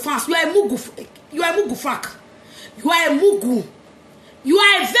have a fans. You are a mugu. You are a mugu Frank. You are a mugu. You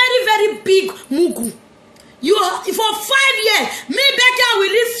are a very, very big mugu. You are, for 5 years, me Becky will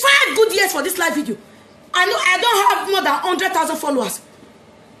live 5 good years for this live video. I know I don't have more than 100,000 followers.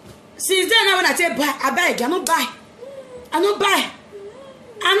 Since then, when I say buy, I buy again. I don't buy. I don't buy.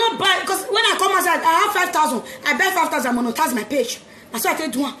 I don't buy because when I come outside, I have 5,000. I buy 5,000. I monetize my page. That's what I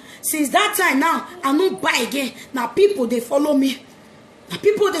tell you. Since that time now, I don't buy again. Now people they follow me. Now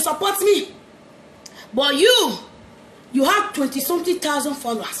people they support me. But you have 20-something thousand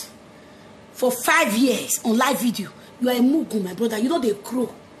followers for 5 years on live video. You are a mugu, my brother. You know they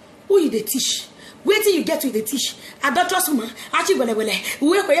crow. Who you they teach? Wait till you get to the teach. I don't trust woman. Actually, now wait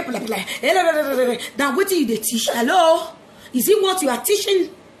till you they teach. Hello? Is it what you are teaching?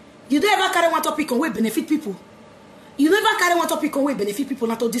 You don't ever carry one topic on way benefit people. You never carry one topic on way benefit people,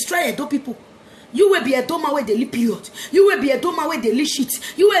 not to destroy a people. You will be a doma where they live period. You will be a doma where they live shit.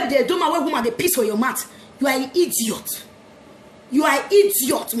 You will be a doma where woman they piss for your mat. You are an idiot. You are an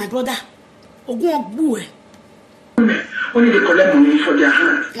idiot, my brother. Only they collect money for their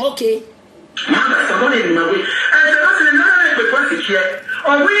hand. Okay.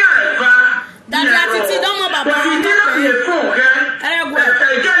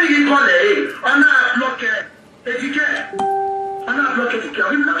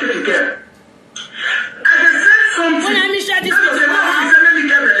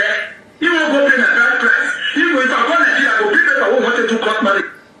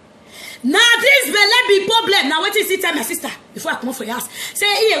 Now this will be problem. Now what is it tell my sister before I come for your house?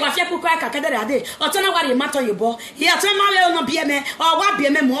 Say here wa fie kuku aka kedere ade. Oto na wari matter your boy. Here to ma we no bie me. O wa bie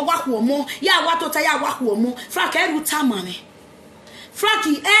me mo wa ho mo. Ya wa to ta ya wa ho mo. Frank eruta mame.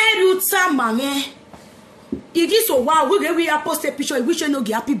 Frankie eruta mame. Igi so wow we post a picture we should no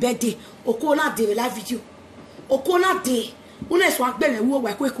get happy birthday. Okona day live video. Okona day. Una so agbele wo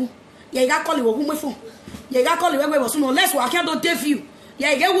wa kweku. Ye ga call wo mo phone. Ye ga call we was no less wa can do view.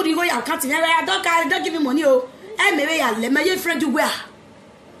 Yeah, get what you go your account. I don't give you money. Oh, I may let my friend to wear.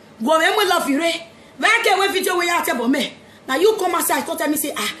 Go and we love you, Ray. Where can we video we are table me? Now you come and say, I tell me,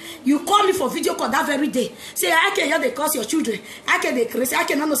 say, you call me for video call that very day. Say, I can hear they curse your children. I can they crazy. I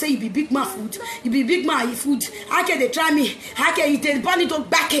can not say you be big man food. You be big man food. I can they try me. I can eat the bunny dog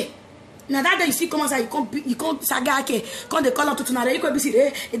back. Now that day you see come and say, you can't saga, can't they call out to tonight. You could be see,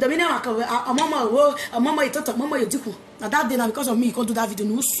 it doesn't mean a mama, you talk, mama, you do. Now that day, now because of me, you can't do that video.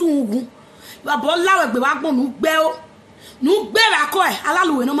 No soon. You are born loud, but I won't bell. No bear, I call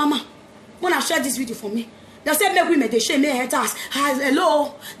Alalu, no mama. When I share this video for me. They say make women they shame me head ass.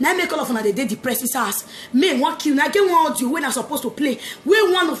 Hello. Now make all of them they depress his ass. Me want kill. Now get one you when I'm supposed to play.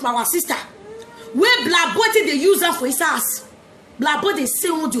 We one of our sister. We black boy they use her for his ass. Black boy they say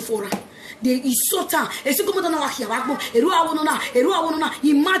what you for her. They is so time. E si come down na here. Eru na.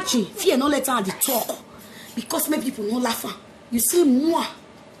 Imagine fear no let her the talk because many people no laugh. You see moi.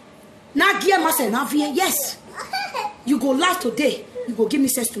 Now gear myself now fear. Yes. You go laugh today. You go give me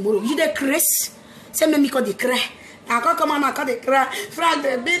sense tomorrow. You the Chris. Say me call the cry. I can't come on, I call the cry. Frank,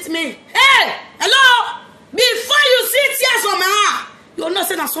 they beat me. Hey! Hello! Before you see tears on my eye, you'll not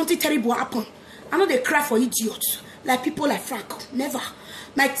say that something terrible happen. I know they cry for idiots. Like people like Frank. Never.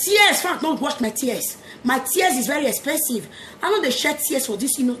 My tears, Frank, don't wash my tears. My tears is very expensive. I know they shed tears for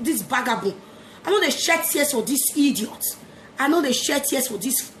this, this vagabond. I know they shed tears for this idiot. I know they shed tears for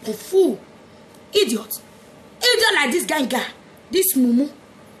this fool. Idiot. Idiot like this guy. This mumu.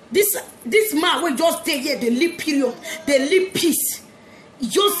 This man will just stay here, they live period, they live peace.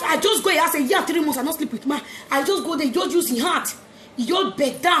 I just go here, I say, yeah, 3 months, I don't sleep with man. I just go there, you just use his heart. You just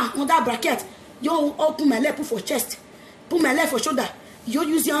bed down on that bracket. You open my leg, put for chest. Put my leg for shoulder. You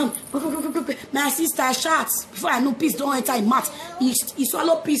use your hand. My sister shouts. Before I know peace, don't enter in mouth. He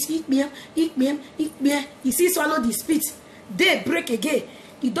swallow peace, eat me. He see swallow the spit. Day break again.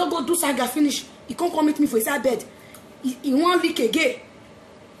 He don't go do saga finish. He can't come meet me for his bed. He won't lick again.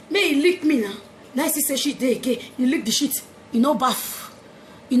 May he lick me now. Now he say shit there again. He lick the shit. He no bath.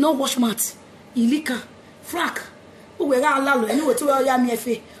 He no wash mat. He lick her. Frack. We are allowed. Anyway, to where me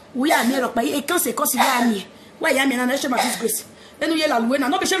fe. We are near up. But he can't say cause he are me. Why am I not shame my disgrace? Then we are when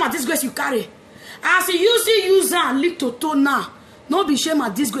not be shame my disgrace you carry. As you see user and lick to toe now. No be shame my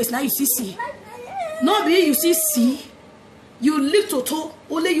disgrace. Now you see. No be you see. You lick to toe.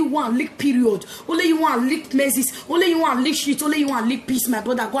 Only you want lick period. Only you want lick measures. Only you want lick shit. Only you want lick peace. My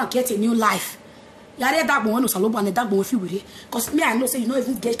brother, go and get a new life. Yare that one no saloba and that one feel with it. Cause me I know say you don't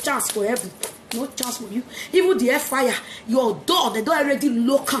even get chance for heaven. No chance for you. Even the air fire, your door they don't already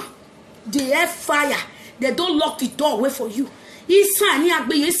lock. The air fire, they don't lock the door away for you. The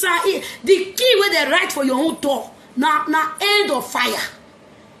key where they write for your own door. Now end of fire,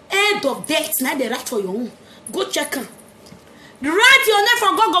 end of death. Now they write for your own. Go check them. Write your name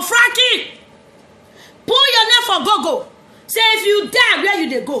for Google, Frankie. Pull your name for Google. Say if you die, where you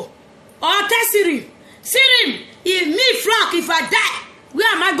they go? Or tell Siri, if me, Frank, if I die,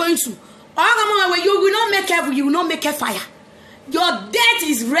 where am I going to? Or you will not make heaven, you will not make a fire. Your death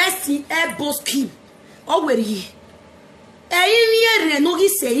is resting elbow scheme. Or where ye? Now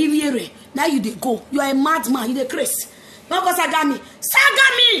you they go. You are a madman, you the Chris. Not go saga me.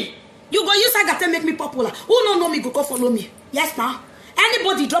 You go use saga to make me popular. Who don't know me go follow me? Yes, ma.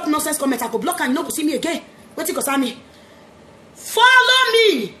 Anybody drop nonsense comment, I go block and you no go see me again. What you go say me? Follow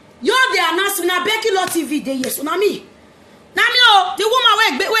me. You're the announcement na BeckyLaw TV dey yes. Na me. Oh, the woman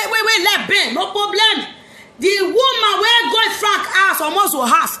wait left brain, no problem. The woman where go Frank ass almost will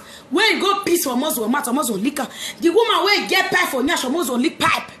house. Where go piece almost will mat almost will liquor. The woman where get pipe for Nash almost will lick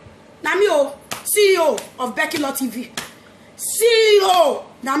pipe. Na me oh, CEO of BeckyLaw TV. CEO.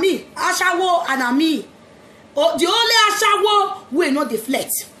 Na me, Ashawo and na me. Oh, the only Ashawo will not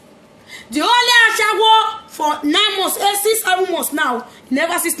deflect. The only Ashawo for 9 months, 6-7 months now,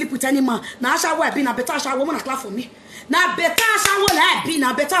 never see sleep with any man. Now Ashawo have been a better Ashawo, woman clap for me. Now better Ashawo have been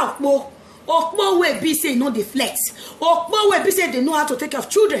a better Okpo. Okpo will be say no deflect. Okpo will be say they know how to take care of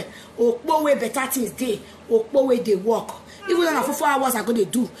children. Okpo will better things day. Okpo will they work. Even though for 4 hours I go they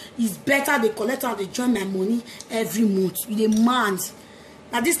do, it's better they collect out they join my money every month. You demand.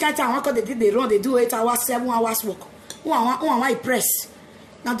 Now this kind of time, they do 8 hours, 7 hours work. Who I press?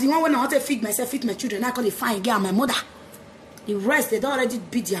 Now the one when I want to feed myself, feed my children, I call the fine girl, my mother. The rest, they don't already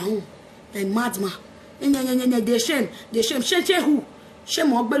beat their own. They madman. They shame who?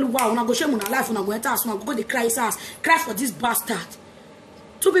 Shame on Beluwa, when I go shame on her life, when I go enter house, when I go they cry his ass. Cry for this bastard.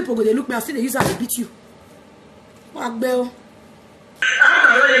 2 people go, they look me, I see the user, they beat you. What bell?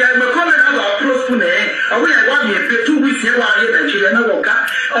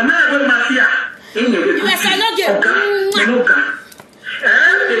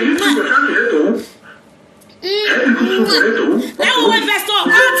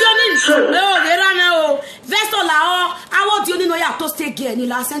 ya toast again ni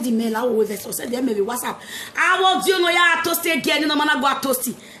la send email la wo so send them maybe WhatsApp awo di no ya toast again ni no mana go toast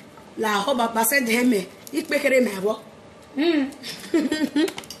la ho baba send them ipekere me wo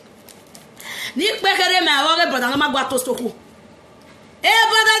ni ipekere me wo re brother no ma go toast ko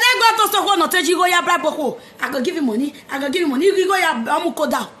brother they go toast ko no teji go ya bribe ko I go give him money you go ya amuko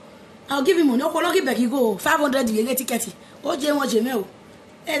down I'll give him money okologi Becky go 500 ye ticket o je won je me o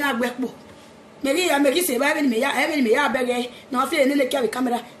na gbepo Mary say baby me ya beg no fe ni le carry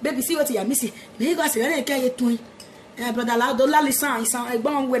camera baby see what you are missing me go say le carry tun brother la dollar lisan isan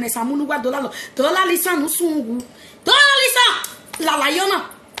egbon we ne samunu gba dollar lisan no sungu dollar lisan la layona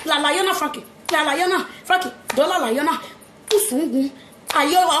Frankie dollar layona usungu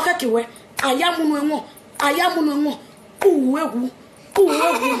ayo o kekewe ayamunu enwo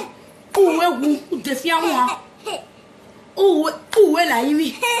uwegu defia won uwe la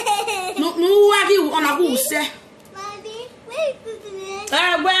yimi no wa ki ona ku se Mommy, where you put it?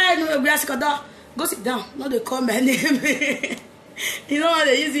 where no be ask go sit down no dey call my name you know what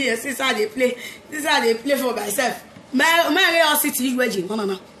they use your sister they play for myself my all sit you wedding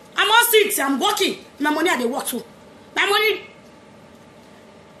no I'm all sit I'm working my money I dey work too my money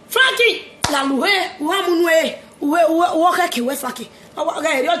Frankie la luwe wa munwe wo ka ki we Frankie awa ga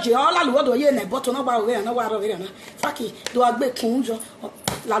eri oje ola luwo do ye na bottle no gba ore na wa ro ere na Frankie do agbe kunjo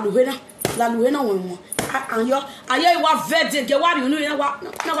la luwe na won ayo wa vede ge wa ri unu na wa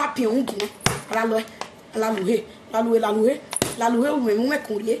pin un gun la luwe we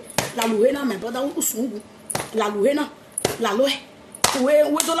kun le la luwe na me brother usungu la luwe na la loe we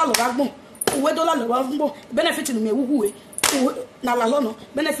do la lo ba gbon benefit nu me wuwe na la lono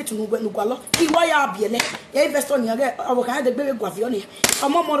benefit nu gwa lo iwa ya biele e investor ni age obo kan de gbe gwa fi oni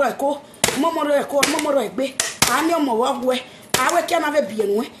omomoro egbe ani omo wa we awe ke na ve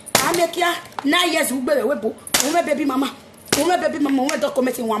bienu ani kia na yes ugbere webo o me baby mama we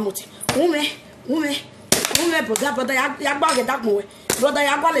document one month o me brother ya gba ge dakmo we brother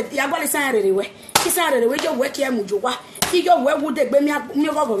ya gbale san rere we jo we ki emujo wa ki jo we wu de gbe mi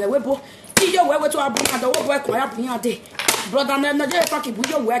gogo re webo ki jo we to abu na do wo ko ya bu yan de brother na je Frankie bu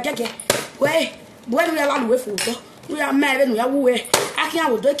jo we gege we ni la luwe fu do we ya mere nu ya wu we akin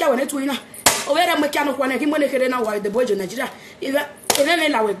awo do ke we ne tu ina o were mo kianu kwa na ki mo ne kere na wa the boy jo Nigeria ele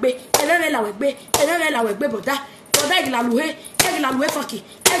la we gbe brother la luwe Frankie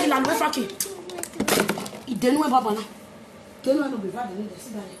idenu e baba na kenu no be bad ni de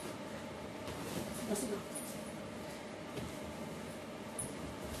si dale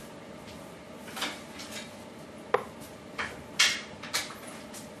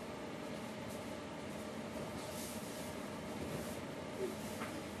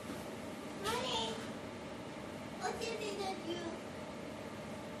Mommy, what did they do?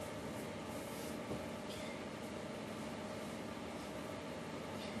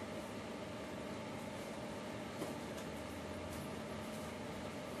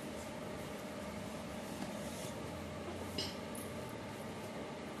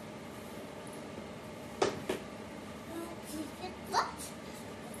 What?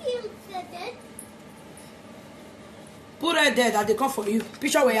 You said that? put it there that they come for you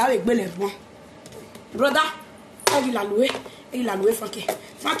picture where you have a gbele one brother la luwe Frankie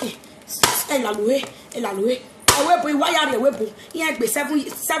la luwe awebo iwaya re webo yen gbe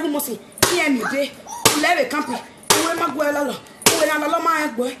 7 months yen mi be leve campi we ma gbo la lo we na lo ma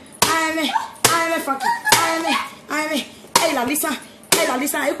gbo ame Frankie ame la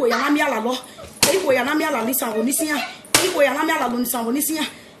lisa eko ya na mi ala lo eko ya na mi ala lisa onisia eko ya na mi ala lo nisa onisia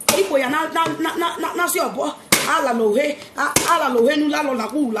eko ya na si obo ala lo he nu la lo na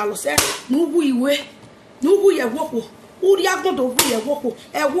ku la lo se nu bu ye wopo uri agbon to bu ye wopo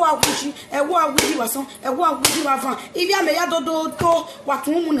ewo awuji wasan ewo awuji wafan ibi ame ya dodo to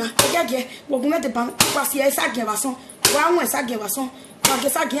watun mu na gege wogun mete ban kwasi esage wasan wa won esage wasan wa ge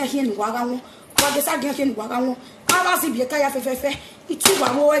sage hin ni wa ga won ara si bi kaya fefefe itu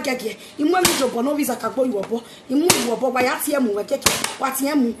wa wo gege imu mi jobo no visa kagbo iwobo imu iwobo wa ya tie mu we gege wa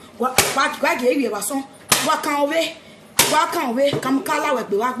tie mu wa ge ewe wasan wa kan we kam kala we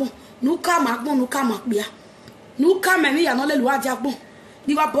gbe wa gbon nu ka ma pia nu ka me ni ya no le lu aja gbon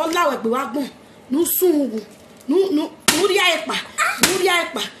ni wa bo lawe gbe wa gbon nu sungu nu ri aipa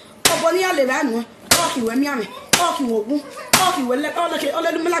obo ni ale ra nu o ki we mi ame o ki wogun o ki we le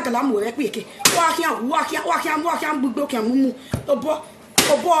ole lu mela gala mu we peke wa ki am gbogbo ki amumu obo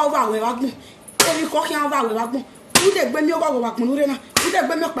wa we wa gbon ebi ko ki am wa we wa gbon u de gbe mi o wa gbon re na u de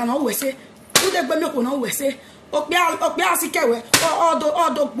gbe mi pa na we se u de gbe mi ko na we se okpe asikewe odo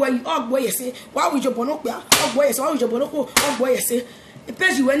ogbo yese wa wijobo no pe ogbo yese wa wijobo no ko ogbo yese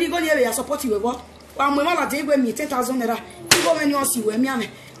page we ni go ni e ya support we wo wa mo ma la te gbe mi 10,000 naira go me ni o si we mi ame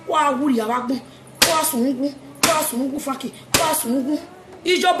wa wuri ya wa gbon wa sungun faki wa sungun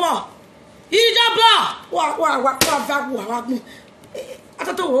ijoba wa va wa gbon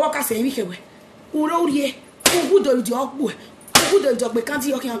atato wo ka se mi kewe uro uri ugudo idi ogbo ugudo idi ogbe kan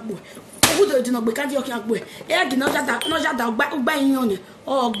ti yokin agbo ugudo idi no gbe kan ti yokin agbo e gi no jada gba yin ni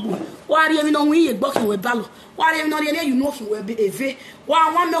ogbo wa ri emi no wi ye gbo kin we balo wa ri emi no ri ene you know kin we eve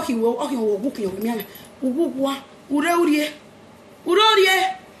wa wan me kin we okin wo ogun kin we mi ame ugugu wa ure uri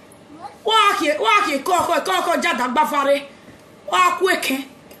wa ki ko jada gba fare wa ku eken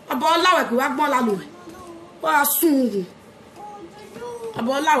abo lawe pe wa gbon la lo wa sungun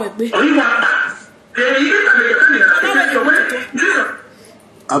abo lawe pe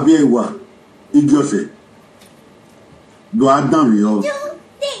Abiewa idiose do adam yo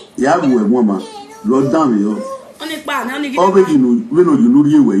ya bu e mo lo dam yo oni pa na ni o be you ri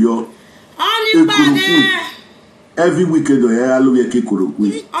ewe yo oni pa ne every weekend o ya lo ye ke koroku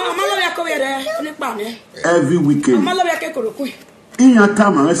o ma lo ya ko yere oni pa ne every weekend o ma lo ya ke koroku iyan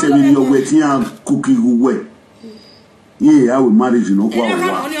time an se bi yo we ti an cookie we ye ya we marriage no kwa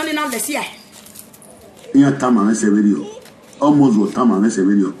wa oni na le si ai iyan time an se bi yo almost what time an se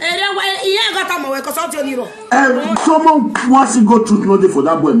bi yo iyan ga time we ko so ti oni ro someone wants to go through nothing for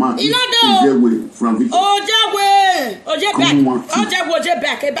that boy man you know from oje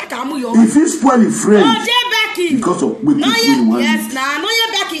back amu yo if he spoil his friend oje Becky because of what yes na no ye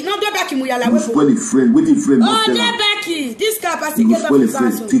Becky no do Becky mu yala we spoil his friend with his friend oje Becky this capacity get spoil his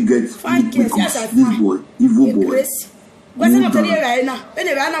friend to get this boy evil boy gwese no tell you right now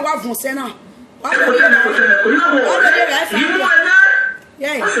ene ra na wa fun se na wa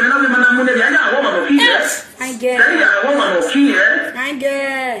yeah. I get.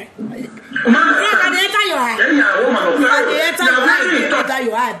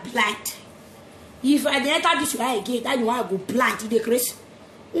 If I enter this way again, that you are go blind. You crazy?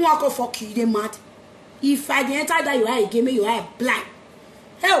 Who want to fuck you? They mad. If I enter that you are again, you are blind.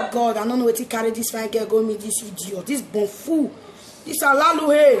 Oh God, I don't know what to carry this fine girl. Go me this idiot, this bon fool, this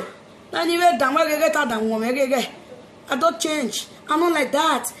alalu hey. Anyway, damn, I get that damn woman. I don't change. I'm not like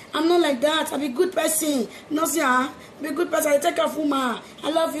that. I'm a good person. No, sir. I'm a good person. I take care of woman. I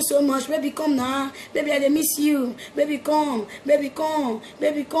love you so much. Baby, come now. Baby, I miss you. Baby, come. Baby, come.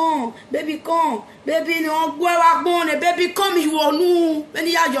 Baby, come. Baby, come. Baby, no, go back on. Baby, come. You are new.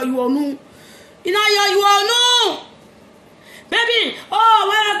 Baby, you are new. You are new. Baby, oh,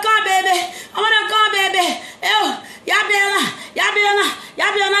 where I come, baby. I want to come, baby. Oh, Yabela,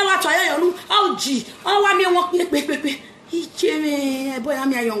 watch you. Oh, gee. Oh, I mean, walk me. He boy,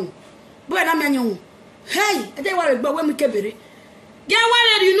 I'm young. Boy, I'm young. Hey, I don't want to go when we can be. Get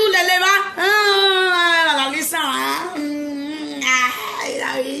what you know, Leleva.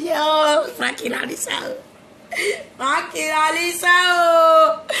 Frankie Lalisa.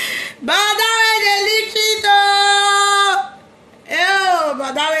 Bada de liquito.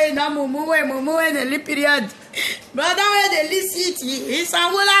 But that way, no mumu in the lip period. Brother, where the city is a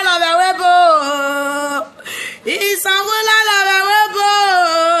wula love a webo. It's a wula love a webo.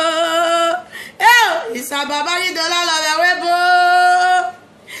 It's a babari dollar love a webo.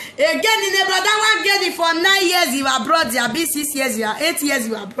 Again, in the brother, one get it for 9 years you are abroad, you are 6 years, you are 8 years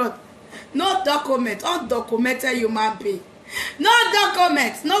you are abroad. No document, undocumented human being. No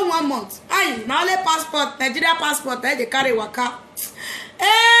documents, no 1 month. Aye, now only passport, Nigeria passport, they carry waka.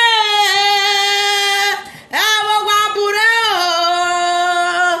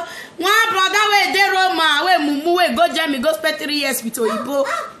 One brother we dey Roma, we mumu we go Germany, go spend 3 years with Oyibo.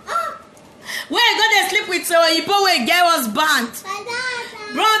 We go dey sleep with Oyibo, we get us banned.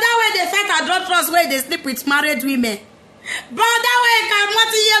 Brother we dey fight adulterers, we dey sleep with married women. Brother we can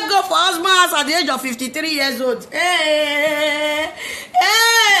multi-year go for husband house at the age of 53 years old.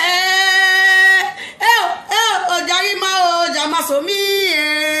 Ojarima Jamasomi.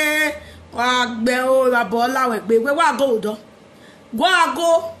 Wagbe Rabola we wa go do.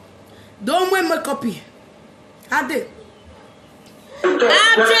 Go. Don't wear my copy. Ade.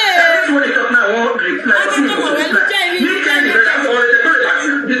 Okay.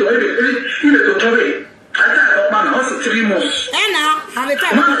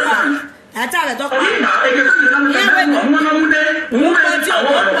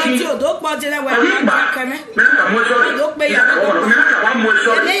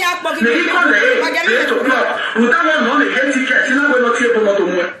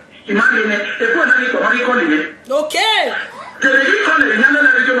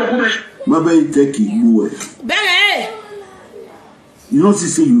 Maybe take it. Better. You know,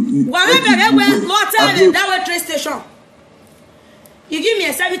 see you. That way train station. You give me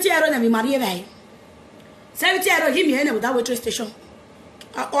a 70 euro and we marry. 70 euro give me any without waiting station.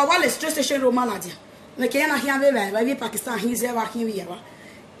 Or while it's train station Romaladia. The Kenya here by Pakistan, he's ever here.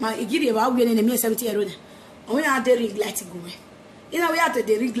 My give you about winning me 70 euro. We are the ring lighting going. You know, we are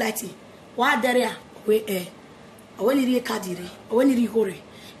the ring lighting. What there we air. I want to cadire. I want to hurry.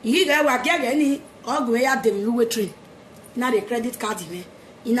 You got any or go at the new train. Not a credit card in it.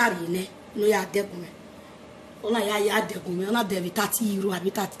 No, ya dead woman. All I had the woman, not the 30 euro,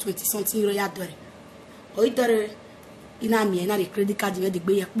 habitat 20 something euro yard. Or it in a me, not a credit card in the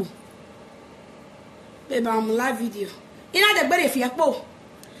bay. Baby, I'm live video. In the berry for your po.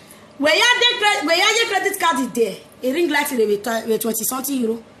 Where your credit card is there, a ring light with 20 something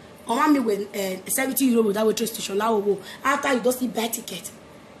euro. Or want me with 70 euro without a train station. After you don't buy ticket.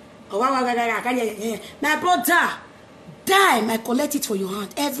 Oh, my brother, dime, I collect it for your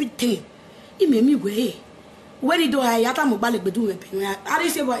hand. Everything. It made me way. Where did I have a mobile bedroom? I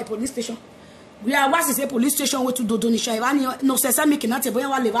didn't say about a police station. We are what's a police station where to do donation. No, says I make not a boy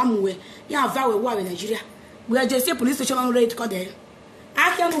while live. You have very well in Nigeria. We are just a police station on ready to call there.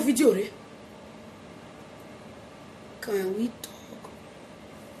 I can't move video. Can we talk?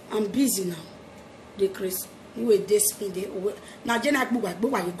 I'm busy now. The Chris. You will this me. Now, Jenna, you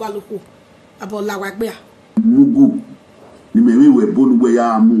go look about La Wagbea. Mugu. You may be born where you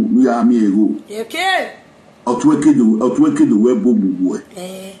are me ago. Okay. Or to a kid the web book.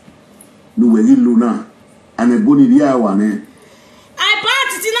 Eh. No, we Luna. And a bonny dear one. I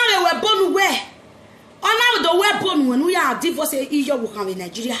bought it in a weapon where. On the weapon when we are divorced, Asia will come in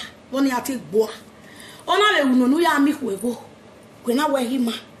Nigeria. Only I take boa. On the we are me who go. When I wear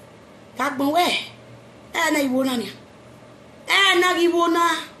him. Back my way. And I won't. And I won't.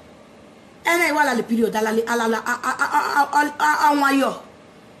 And I want the period.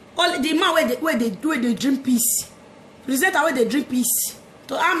 All the man where they do the drink peace. Present away the drink peace.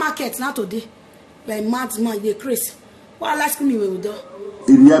 To our market, not today. By March, they crazy. Well, ask me, we do.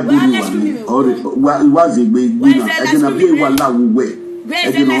 Was it big winner? I can be one loud way.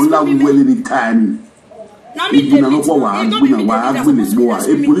 I can allow well in the time. Now, me, I don't know why I've been is more. A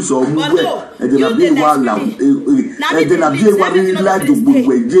police or move, and then I'll be one loud. And then I'll be one in light to move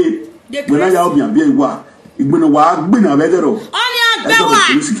away. When I have been one, it's been a while, been a better. On your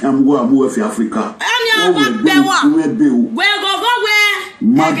police can go and move Africa. On your where go where?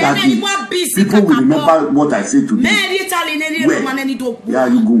 My daddy, people will remember what I said to them. Yeah,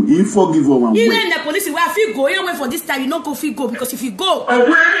 you go. You forgive one. Even the police, where if you go, you wait for this time, you not go feel go because if you go,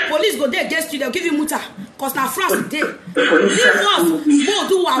 police go there against you, they'll give you muta. Because now France is there. Leave us, go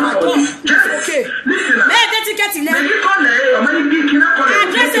do our talk. Okay. Let the ticket in there.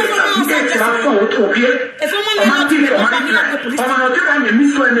 Address it from us. If someone not to the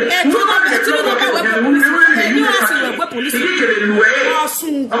police, police.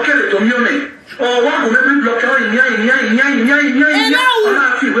 Okay, to me. Oh, one will be blocked.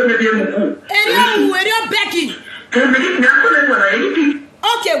 Becky.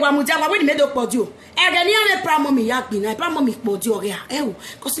 Okay, one would have already made up for you. And then you have a problem me, I problem me for you. Oh,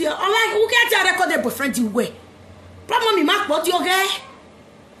 because you're like, who get a record boyfriend you way? Problem me, Mark, what you're gay?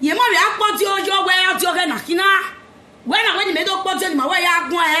 You marry up what your way out your Nakina. When I went made up for my way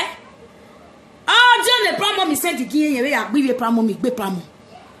out, where? Oh, John, the problem me sent again, you will be a problem me, be problem.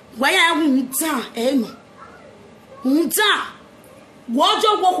 Why I won't tell, won't tell. What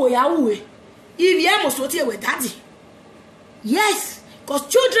your walk away? If you almost what here with daddy. Yes, because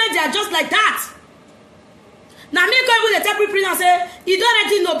children they are just like that. Now me go with the temporary princess say, you don't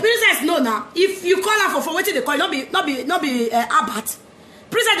already know, princess no now. If you call her for waiting they call you, not be Abbott.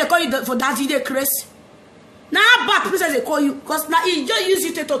 Princess they call you for daddy they crazy. Now Abbott princess they call you because now he just use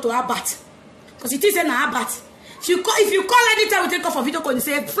you to talk to Abbott. Because it is an Abbott. If you call anytime we take off for video call, you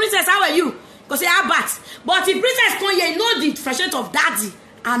say, Princess, how are you? Because say Abbott. But if Princess come here, you know the friendship of daddy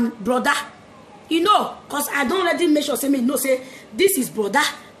and brother. You know, because I don't already make sure say me know say this is brother,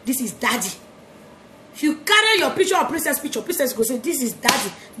 this is daddy. If you carry your picture of Princess picture, Princess go say this is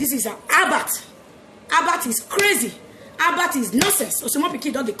daddy, this is Abbott. Abbott is crazy. Abbott is nonsense. So some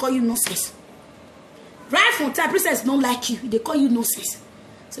people don't they call you nonsense. Right from time, Princess don't like you, they call you nonsense.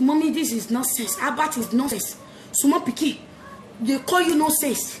 So mommy, this is nonsense. Abbott is nonsense. Sumo piki, they call you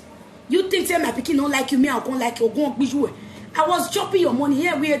nonsense. You think say my piki don't like you, me I don't like you, go on you. I was chopping your money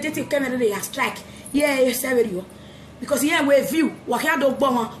here. We are dating camera they are strike. Yeah, you because here we view. What here do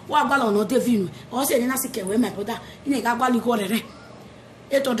bomb? What ball on the view? Also, in a second way, my brother. In a gabali go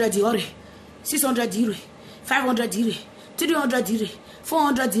 800 euro, 600 euro, 500 euro, 300 euro,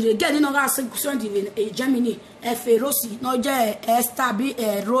 400 euro. Get in our section in Germany. Rossi, no J. Stabi,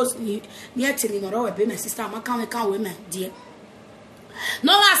 Rose, near till in a row. My sister, my can't women, dear.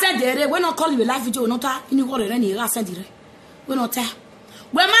 No, I said there. When I call you a live video, not in the water, and I said it. When not tell.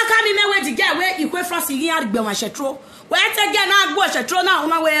 When my coming away to get where you quit from seeing out by my shetro. Where I take a wash a tro now on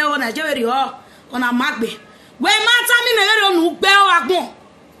my way on a jerry or on a magbe. When my time in a bell agbon.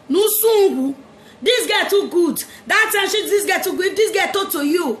 No soon. This guy too good. That time this guy too good. If this guy talk to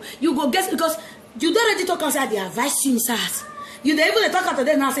you, you go guess because you don't already talk outside the advice you inside. You don't even talk to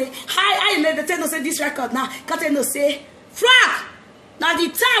them now say, hi, I made the tell say this record now. Can't no say, Frank. Now the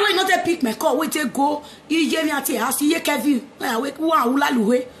time when not pick my call, wait go, you gave me at your house, you Kevin. I wake one ula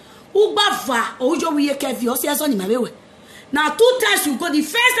luwe. Ubava, or you we Kevin, or see us on my way. Now 2 times you go, the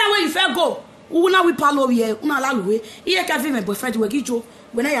first time when you fair go, una we palo here, una la luwe. Here Kevin, my boyfriend, will give you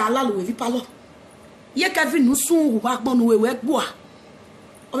when I allow we palo. Here Kevin, no soon, walk on we work boa.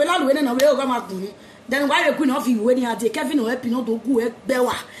 Or la luwe, and away over my gun. Then why the queen of you when you had Kevin or happy not to go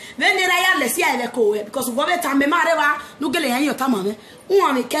bewa. Then they are let's see I go because what time me mareva, no get your tamame.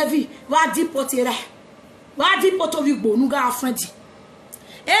 One Kevin, what deep potera. What deep pot of you go, no ga friend.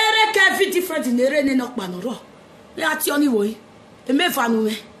 Ere Kevin different in the rain knock banoro. They are the only way. The me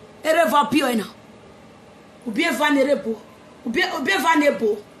fanue. Ere vapio na. Ubie vanerebo. Ubie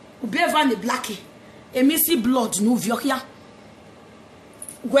vanebo. Ubie van blacky. A missy blood no viokia.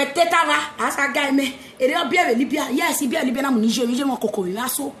 Guetetava, as a guy me, it'll be a Libya. Yes, he be a Libyan Nigeria, Coco,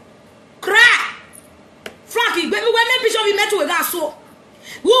 so. Cry! Frankie, when me picture we met with us so.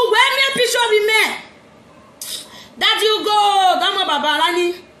 Who when me picture we met? That you go, Dama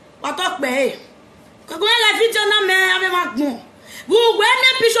Babalani, what talk be? When I video na me, I'm a magmo. Who when me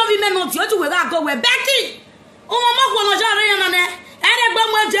picture we met not you to where I go with Becky? Oh, Mamma, no, and a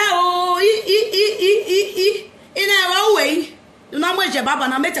in our way. You know where your baba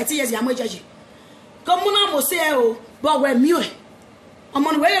na me 30 years ya mwejeji. Come on mo say o, but we miwe.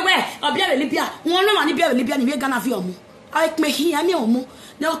 Omo we obia Libya. Won no ma ni bia Libya ni we Ghana fi omo. I me here ni omo.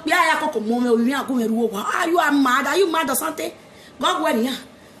 Na opia ya kokko mo me owi akọ meru wo. Are you mad? Are you mad or something? God when ya.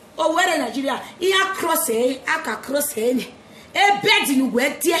 O where Nigeria. Iya cross aka cross ni. E bed ni we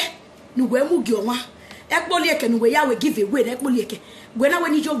tie. Ni we mu gi onwa. Ekpoli eke ni we ya we give away ekpoli eke. We na we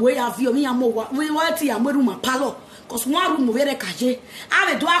ni jo we ya vi o mi ya mo wa. We wa ti ya meru ma palo. Cause one room over kaje.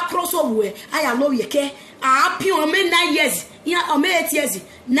 I do a crossover. I allow you care. I happy on me 9 years. Yeah, on me 8 years.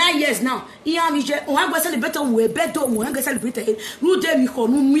 9 years now. Yeah, we just on go celebrate we better on go celebrate. Rude we ko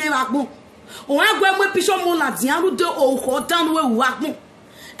nu mi agbo. On go mo picture mo la dian rude o ko down we agbo.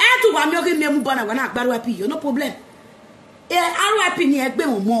 E to wa mi o ke me mu bana wa na agbaro happy. No problem. RIP ni egbe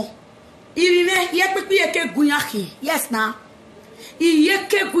won mo. Irire ye pepe ye ke gun yakin. Yes na. Iye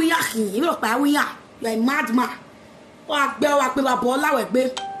ke gun yakin. You pa we ya. You are a madman. Wa gbe wa pe babo lawe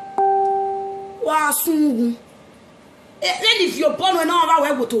gbe wa sungun let if your born when na wa we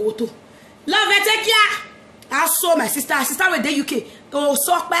woto love take care. I saw my sister with the UK o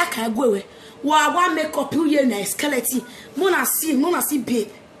so pa kan go we wa make up you na skeleton mo na see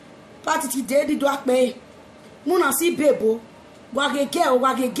babe party dey di do ape mo na see babe o wa ge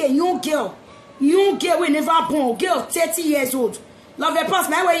young girl we never born girl 30 years old love a pass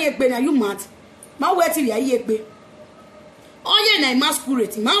my way ye gbe na you mad ma we ti ye gbe. Oh yeah, na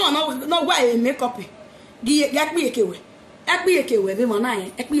masquerade. Ma no why make up. Gi yakpi ekewe. Ekpi ekewe be mona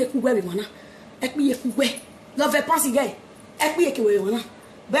yen. Ekpi ekugwe be mona. Ekpi ekugwe. Love pass guy. Ekpi ekewe mona.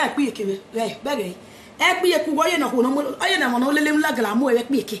 Ba ekpi ekewe. Ba gay. Ekpi ekugwe ye na ho no mo. Oye na mona olele mlagala mo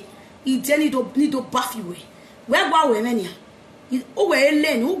ekpi eke. Ite ni do baff you we. We gwa we mania. O we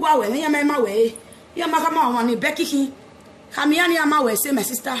len, o gwa we mania ma we. Ya maka ma wa ni Becky hi. Kamiani ama we say my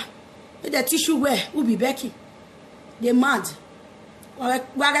sister. The tissue we who be Becky. They mad.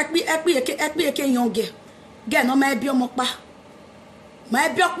 Ekpi eke young girl. Girl no ma bi omo pa. Ma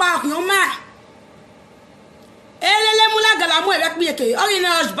bi opa yon ma. Elele mula gala mo ekpi eke. O yin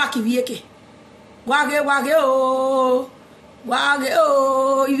na back iwi eke. Wage o.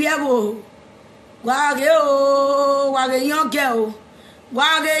 Iwi ebo. Wage young girl.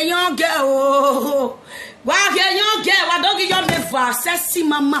 Wage young girl. Wa dogi yo me fa sexy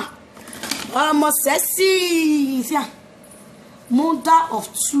mama. Almost sexy. Mother of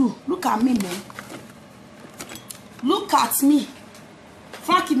 2. Look at me, man. Look at me.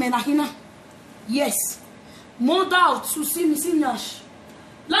 Frankie Menahina. Yes. Mother of 2. See me, see Nash.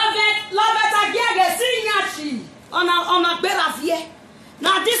 Love it again. See Nashi. On a better vie.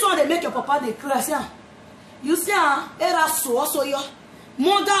 Now this one they make your papa they cry. You see, era so yo.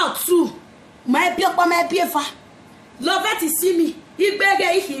 Mother of 2. My papa, my papa. Love it to see me. He beg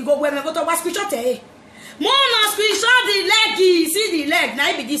he go where me go to was screenshot eh. Mona screenshot the leg, see the leg.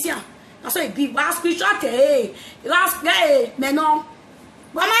 Now be this here. That's why be was screenshot eh. Last guy, me no.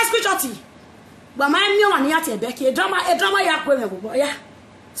 What my screenshot? But my me one here to Becky. A drama ya go yeah.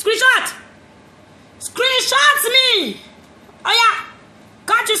 Screenshot. Screenshot me. Oh yeah.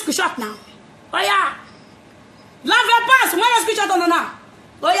 Can't you screenshot now? Oh yeah. Love your pass. Why you screenshot on now?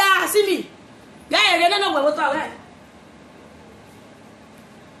 Oh yeah, see me. Yeah, you don't know what I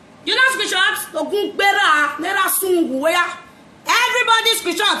you know screenshot? Ogun bera, nera sungu where everybody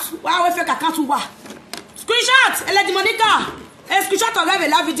screenshot. Wow, we fake account to wa. Screenshot. Eledi Monica. A screenshot of every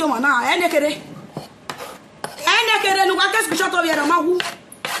live video now. Enekere no one screenshot of your mahu.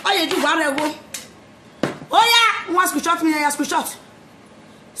 Oh you do whatever. Oh yeah, one screenshot me, screenshot.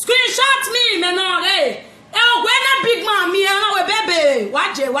 Screenshot me, man. Hey. Oh, when a big man, me and our baby.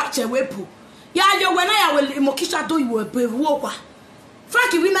 Watch a wepu. Yeah, you when I will mokisha do you a brave walker.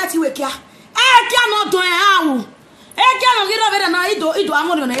 Frankie, we met you here. I cannot do it. I cannot get over and I do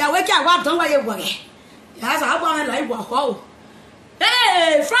ammonia. I wake up, don't worry about it. Yes, I want to like what.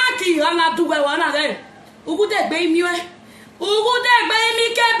 Hey, Frankie, I'm not doing one of them. Who would that baby? Who would that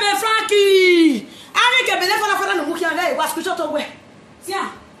baby? Keep Frankie. I make a bit of a look at what screenshot away.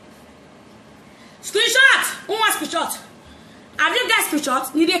 Yeah. Screenshot. Who wants screenshot? Have you guys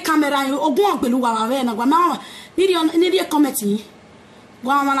screenshot? Need a camera or go on below our way and a grandma. Need a committee.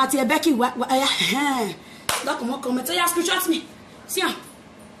 One man at Becky. Don't more comment. Yeah, screenshot me. See ya.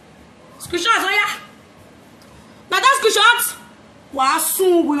 Screenshot, oh yeah. Now that's screenshot. Was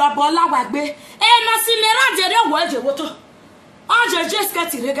soon we are bola wagbe. Na simera jere waje woto. Oje just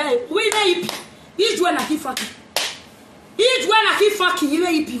get it guy. We dey ip. Ijwe na ki faki. Ijwe na ki faki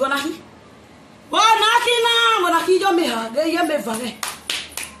iwe ipi gona hi. Wana kina wana ki yo me ha. De ye me vare.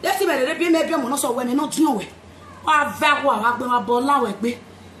 Let me be bi me bi mo no so we ni no tun we. Wa va wa wa gbe wa bola wagbe.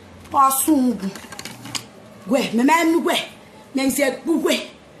 Wa sun gwe me nu gwe. Me nse gwe.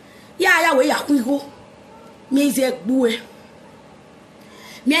 Ya we ya kun go. Me nse gwe.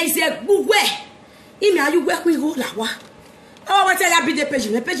 Me is a bugwe. Imi ayu gwe ku go lawa. Oh, what tell ya bi de page.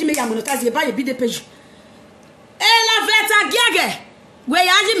 Me page me ya monetize e ba ye bi de page. La veta giage. We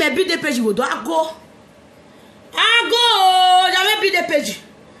ya ji me bi de page wo do ago. Ya me bi de page.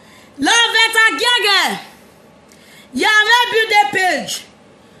 La veta giage. Ya me bi de page.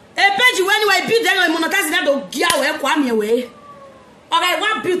 E page when we bi de no monetize na do gia we kwa me we. Okay,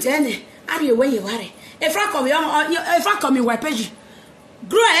 what build any? Are you when you worry? If I come in page.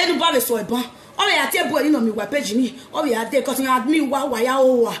 Grow ahead about so bon. Oh, ya table in on me page me. Oh, ya de cutting out me wa ya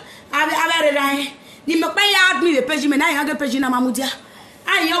o. I very ni me pay out me the page me na ya page na mamudia.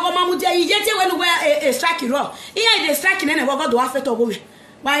 I yo go mamudia you get when we a strike raw. Here the strike na go do afet obo me.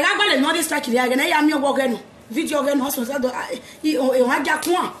 But I got no strike here again. I am your work no. Video again husband so e wa ja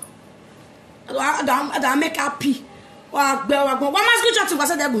ko ada make happy. Wa must go chat to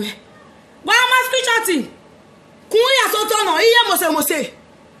say that boy. Wa must go chatting. Kuya so turn on iye mose.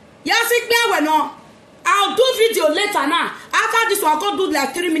 Yes, it no. I'll do video later now. After this one, I'll do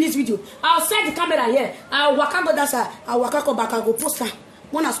like 3 minutes video. I'll set the camera here. I'll walk out that side. I'll walk out back. I'll go post her.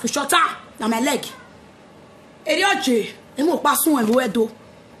 One as screenshot na my leg. Erioje, emo pa sun e wo edo.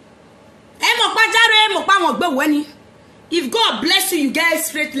 Emo pa jare, emo pa won gbe weni. If God bless you, you get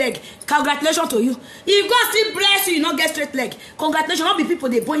straight leg. Congratulations to you. If God still bless you, you not get straight leg. Congratulations. All the people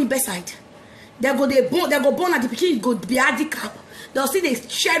they born in bedside. They go born at the beginning, go be handicap. They'll see they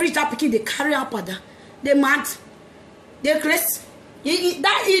cherish that pikin, they carry up at that. They mad. They crazy.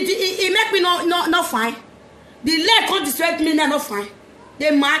 It make me not fine. The leg can't distract me, not fine.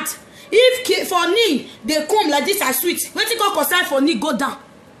 They mad. If for knee, they come like this, I sweet. When you go concern for knee, go down.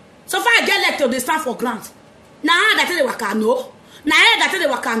 So far I get leg till they stand for ground. Now that they waka no. Now that they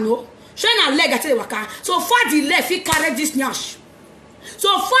waka no. Show na leg that they waka. So far the leg, he carry this nyash.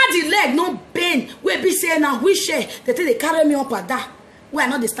 So far the leg no pain. We be saying now we share that they carry me up at that. We are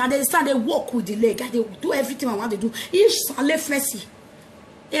not the stand. They walk with the leg. They do everything I want to do. If sans fancy.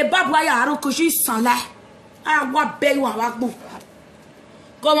 A babu ya aro koshi sans la. I want beg you and go.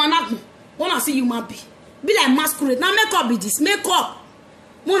 Come on up. Wanna see you man be like masquerade. Now make up be this. Make up.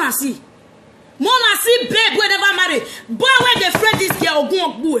 Wanna see babe we never marry. Boy when they friend this girl ogun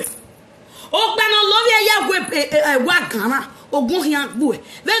ogbu e. O gba no love ya we wa Ghana. Ogun hian gbu e.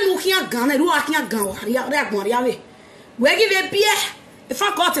 Venu hian Ghana ru akian gan wa ri agbon ri awe. We give a beer. If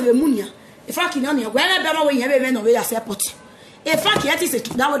I got a munia, if I can only when I be we have no way as airport. If I can is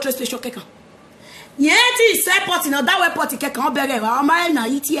that way train station keka. Yet is airport in that way party keka bere wa ma na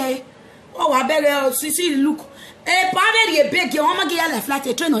ETA. Oh wa bere see look. E party e beg you ma get a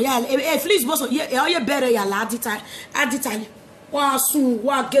flight train or ya e fleece boss ye bere ya la aditali. Wa sun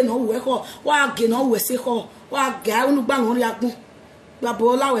wa ge no we ko wa ge no we se ko wa ga unu gba won ri agbon. Gba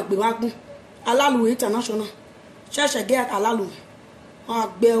bo lawe pe wa agbon. Alalu international. Church get alalu.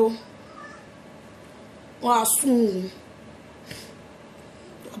 Bell. Wa sun.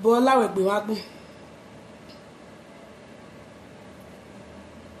 Bola we gbe wa gun.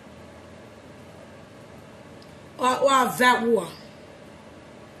 Wa va wa.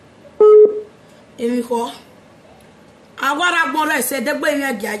 Emi ko. Agora gbon re se de gbe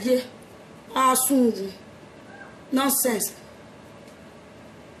yen giaje. Wa sun. Nonsense.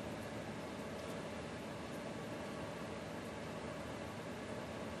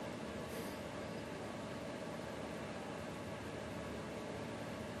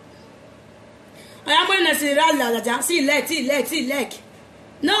 I am going to see leg.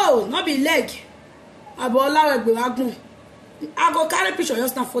 No, not be leg. I go carry picture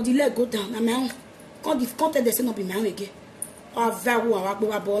just now for the leg go down. I'm my can't tell the say not be my own again. I very well. I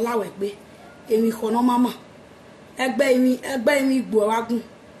go abola wegbe. Emi kono mama. Egbe mi gbo wagun.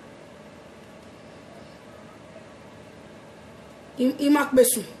 Imak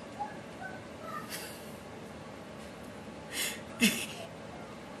besun.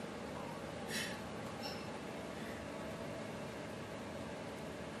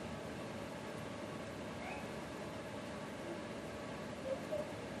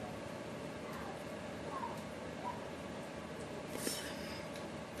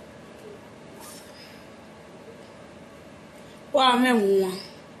 Wa menwan.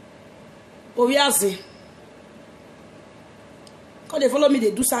 Obiase. Cause they follow me,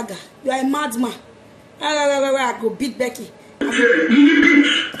 they do saga. You are a madman. I go beat Becky. Because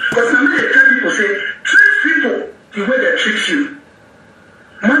I'm not tell people say treat people the way they treat you.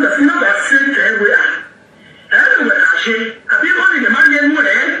 Man, that's not that same to everywhere. Everywhere, actually. Have you gone in the money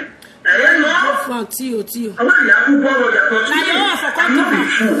anywhere? Tio. I want you to borrow your thoughts. I'm not be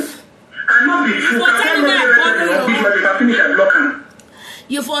fool.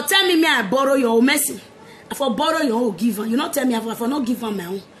 You for tell me I borrow your mercy. I for borrow your own giver. You not tell me I for not give my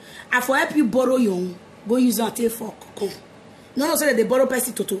own. I for help you borrow your own. Go use and take for come. No say that they borrow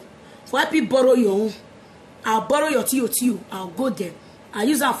person toto. For help you borrow your own. I'll borrow your tio. I'll go there. I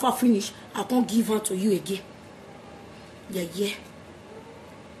use that for finish. I can't give her to you again. Yeah.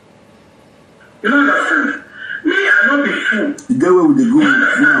 You don't understand? Me, I not be fool. The guy where would they go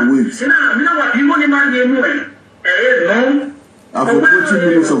and wait? You know what? You want to man anyway? No. After 20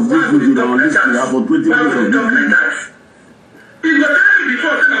 minutes of this video on this play, after 20 minutes of this video. If you tell me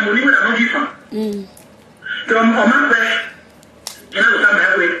before, say I'm only when I don't give her. So I'm on my way. You know what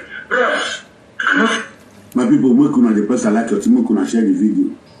I'm way, bros. My people, make una the person like your team, make una share the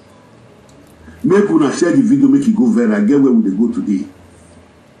video. Make una share the video, make it go viral. Get where would they go today?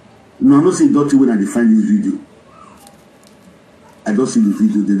 No, I'm not saying dirty when I define this video. I don't see the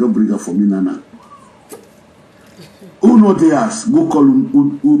video. They don't bring her for me, Nana. Who know they ask? Go call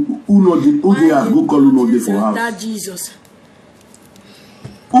who they ask? Go call who know they for house. That Jesus.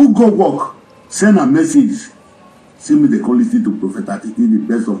 Who go work? Send a message. Send me the quality to Prophet Atiki, the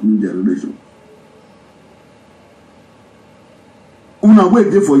best of new generation. Una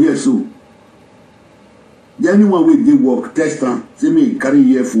wait there for years so. The anyone wait they work, test them, say me carry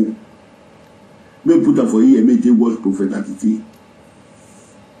here full. May put her for here, may they watch Prophet Atiki.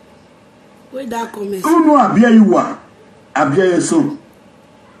 Where that comment? Who know Abia you are? Abia your son.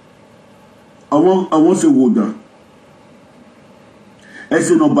 I want to go down. I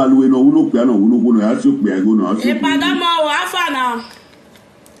say no balwe no uno piano uno go no aso pe I go no aso. E padamo wa afa na.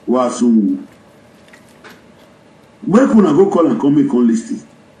 Wa so. Where can I go call and come make on listing?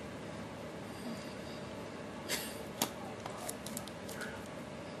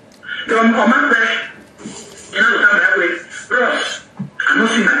 I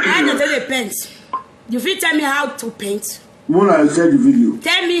don't tell you paint. You fit tell me how to paint. Mona share the video.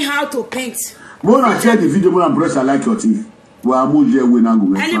 Tell me how to paint. Mona share the video. Mona press I like your teeth. Well, I'm here when I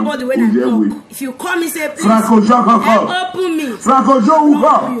go. Anybody when I talk. If you call me say please. Franco John open me. Franco John who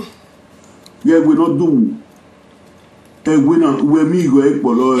come. Yeah, we not do. We not we me go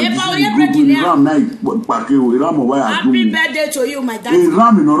ekpolo. Ram night pake we ram why I do. Happy birthday to you my dad. E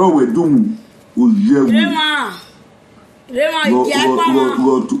ram no ro we do. O je we. Rema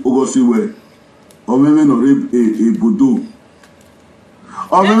go see where. O meme no re e bodo.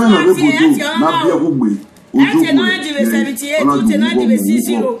 O meme no re bodo. Na bia ku gbe. Ojo no 78, no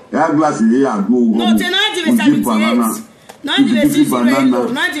 60. Ya glass ye ya go. No 78. No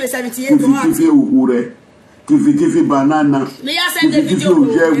 78. Kifi banana. Me ya send the video.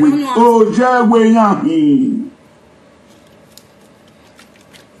 Oh, jewe ya.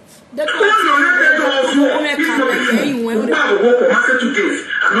 The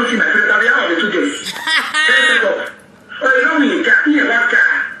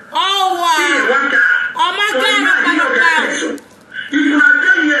oh wow. Oh my God.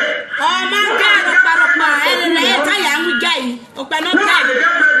 Oh my God.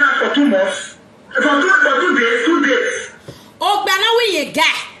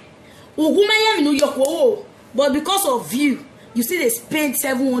 Uguma you know your but because of you see they spend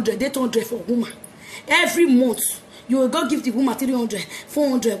 700, 800 for woman. Every month you will go give the woman 300,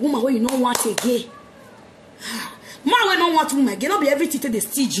 400. Woman where you don't want again. Man we don't want woman again. Not be everything they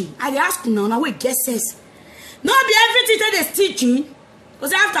stitching. I ask you now we get sense. Not be everything they stitching.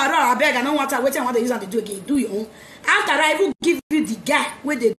 Because after all, I beg I don't want to wait and what they use and they do again. Do your own. After I will give you the guy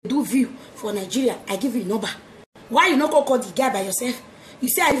where they do view for Nigeria, I give you a number. Why you not go call the guy by yourself? You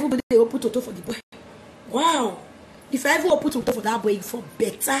say I even they open toto for the boy. Wow. If I ever open toto for that boy, for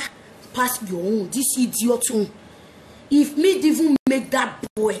better pass your own. This idiot own. If me even make that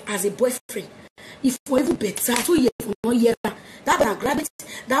boy as a boyfriend, if for even better 2 years for 1 year, that boy grab it.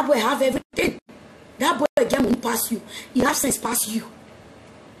 That boy have everything. That boy get money pass you. He have sense pass you.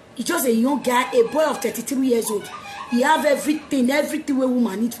 He's just a young guy, a boy of 33 years old. He have everything where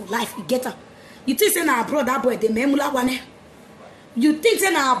woman need for life. He get her. You think say na abroad that boy the memula one? You think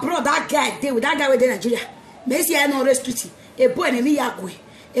say na abroad that guy there with that guy with Nigeria? Messi I no restrict. A boy na me yagwe.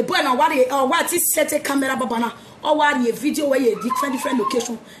 A boy na what is set a camera babana or what a video where you different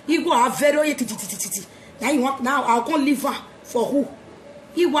location. You go have very now you want now I'll go leave her for who?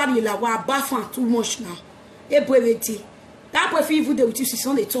 He want you like what bath too much now. A boy waiting. That boy feel they with you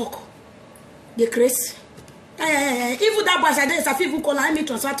see they talk. They crazy. Even that boy said there's a people call I me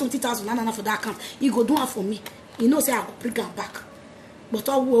transfer 20,000 for that account. He go do it for me. He knows I go bring him back. But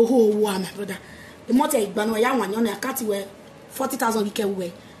my brother. The money I ban ya one on account where 40,000 he can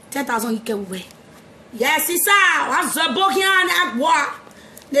wear, 10,000 he can wear. Yes, sir. What's the book here and what?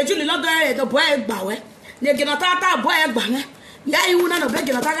 They do not the boy bow. They get a boy bang. Ya you na no beg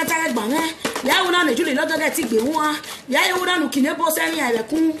na taga bang. Ya una na juli lodo get igbe won. Ya you una no kinebo seni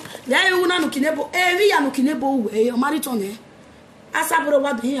arekun. Ya you una no kinebo eri ya no kinebo we o mariton eh. Asaboro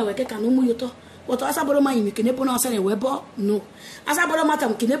wa bin ya we keka no mu yoto. But asaboro ma yin kinebo na seni we bo no. Asaboro mata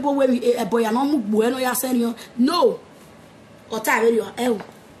mu kinebo we ebo ya no mu gbo no ya seni no. Ota re yo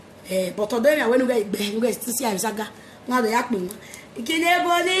but odo ya we no get igbe no get si arisaga. Na do ya pe won.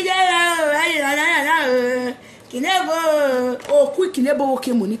 Kinebo ni je la Kinebo oh quick kinebo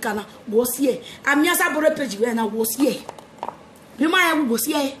okay Monica na was here. I'm Asaboro page where na was here. Remind was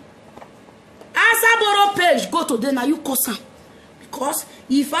here. Asaboro page go to there now you cause am. Because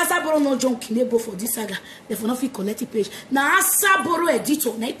if Asaboro no join Kinebo for this saga, they for not fit collect the page. Now Asaboro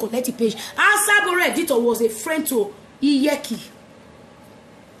editor na collect the page. Asaboro editor was a friend to Iyeki.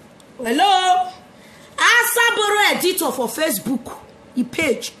 Hello. Asaboro editor for Facebook, he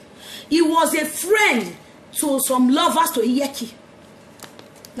page. He was a friend to some lovers to Iyeki.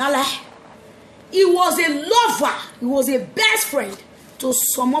 Nala. He was a lover. He was a best friend to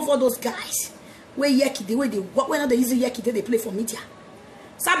some of all those guys. Where Iyeki, the way they work, when they use Iyeki, they play for media.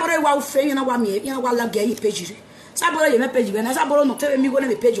 Saboro wa ufe, you know what me, you know what love get page. Saboro you me page, when Saboro no tell me go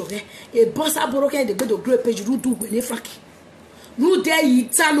na page of there. A boss Saboro can they go to great page, ru do when they fraki. Ru there you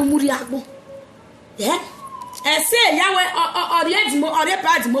tell muri agbo. Yeah? I say Yahweh or the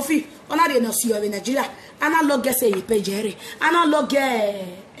pad mofi, or not in Nigeria. Analog get say page here. Analog ya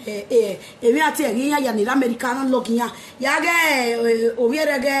ni America analog ya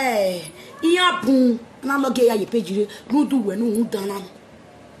oviere ge iya pun analog ya page rudu wenu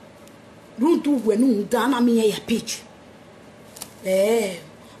dana mi ya page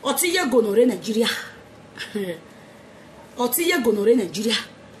otiye gonore Nigeria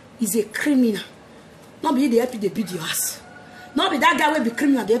is a criminal. Not be they help you the videos. Not be that guy will be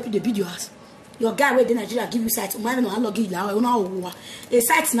criminal they help you the videos. Your guy where the Nigeria give you sites, my no login la no a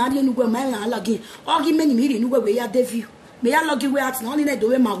site na dey no go my na login. All give many million no go where ya deview. Me ya login where at na only do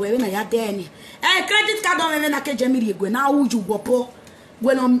we ma where na ya dey ni. Credit card on me na ke jemiri go na uju gopo.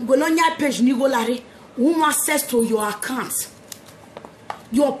 Go no nya page ni go lare. Who access to your account.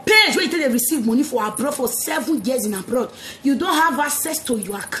 Your page where they receive money for abroad for 7 years in abroad. You don't have access to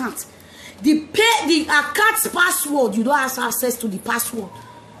your account. The account's password, you don't have access to the password.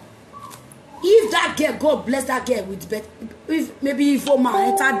 If that girl, God bless that girl with bet, if maybe if man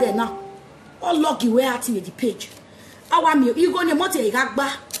enter there now, all lucky way at the page. Our me, you go to motor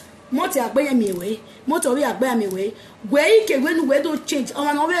agba me way, motor we agba me way. Where you can when don't change.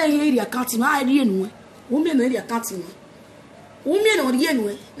 Oh, no, where you account no idea no. Women no account no. Women no idea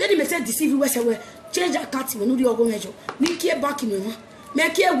no. Let me say deceive you where change account no do go measure. Ni care back no.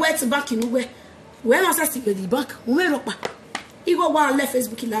 Make your wet back in where I say the bank, women rock back. You go one left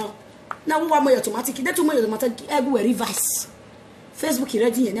Facebook now. Now we want more automatic. That too much automatic. Everywhere revise. Facebook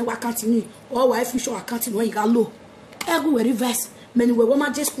ready and then we continue. Or wife you show accounting when you got low. Everywhere revise. Many we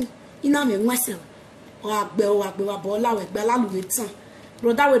want just in a myself. Or Bola with Bella Luton.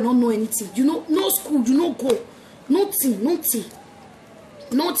 Brother will not know anything. You know, no school, you know go. Nothing.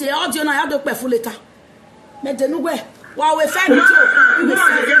 No, the audio na ya do pe full later. Me de nugwe. Wa we find it. Woman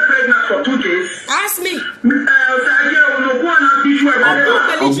get pregnant for 2 days. Ask me.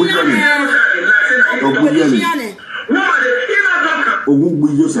 Ogun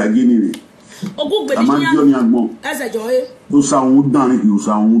gbijo sagini ni. Ogun gbedi Amadio ni agbon. Ese joye. O sa won dan ni o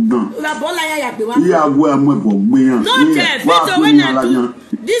sa won dan. La bola ya gbe wa. Iya agbo amebo gbeyan. No care. Video when I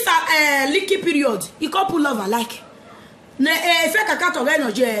this are leaky period. E couple lover like. Ne fe kaka to re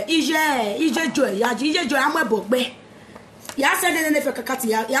no je. Ije joy ya ije joy amebo gbe. Ya se de ne fe kaka ti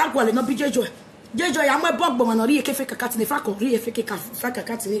ya gwale no bi jejo. Jejo ya amebo gbo mo ri e ke fe kaka ti ne fa ko ri e fe ke ka fa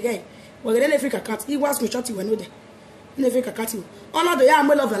kaka ti ni ge. Wo re le fe kaka ti was me shot we no de. Ne fe kaka ti. Ono do ya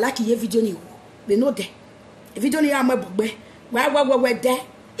amebo lover like ye video ni. They know there. If you don't hear my book, where there.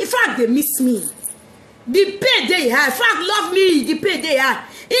 In fact, they miss me. The pay they have. In fact, love me. The pay they have.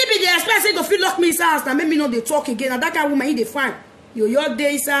 If they expect they go feel lock me in house, now make me know they talk again. And that kind of woman, they find your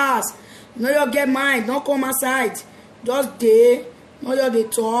days house. No, you get mine. Don't come outside. Just day. No, you they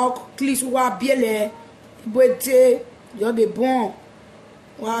talk. Please, wa biele. Boete. You they bon.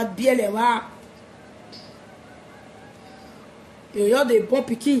 Wa biele wa. You they bon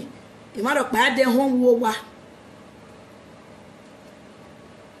pikin. The matter of bad, their home war.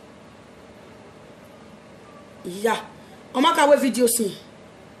 Yeah, I'm not going to video see.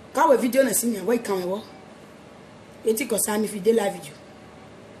 Can video na see me? Why can't I? It's because I'm if you do live video.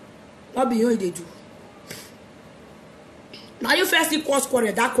 Not be you they do. Now you first see course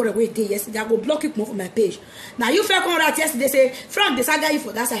quarter that quarter wait day yesterday. I go block it more from my page. Now you first come out yesterday say Frank the saga you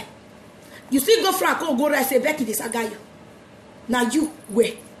for that side. You still go Frank go right say Becky the saga you. Now you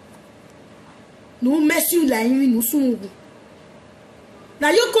where? No mess you like me no soon. Now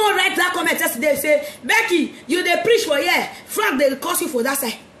you go write that comment yesterday say Becky you they preach for here Frank they curse you for that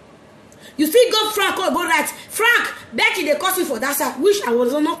side. You still go Frank go write Frank Becky they curse you for that side. Wish I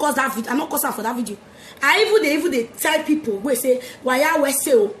was not cause that video. I not cause her for that video. I even they tell people we say why I was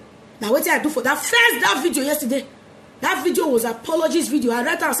say oh. Now what did I do for that video yesterday? That video was apologies video. I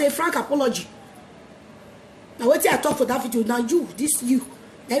write and say Frank apology. Now what did I talk for that video? Now you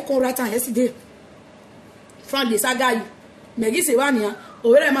they come write and yesterday. Frank the saga you. Megi se wania.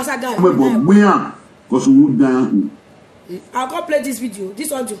 Owere ma saga you. I'll go play this video.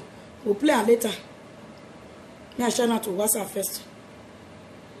 This audio. We'll play it later. Me I share now to WhatsApp first.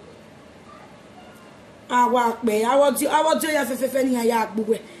 Awa pe awo do ya fefe ni ya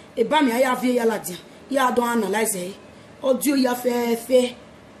gbogbo e ba mi aya fi ya ladian ya don analyze e audio ya fefe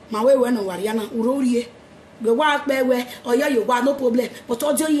ma we no wari na urorie gbe wa pe we oyo yo wa no problem but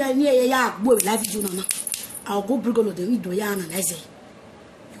audio ya ni ya gbo live video na I'll go bring all of the video ya analyze it.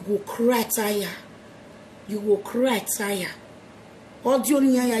 You will cry tire. You will cry tire. Audio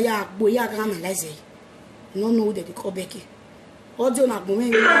ni ya gbo ya analyze it. No know that they call Becky. Audio na gbo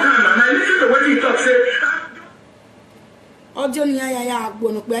me. Audio ni ya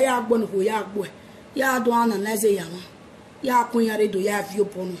gbo no pe ya gbo no ko ya gbo ya do analyze ya won ya kun ya redo ya view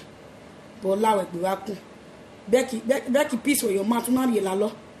ponu bo lawe gbe wa kun Becky peace for your mouth na ri la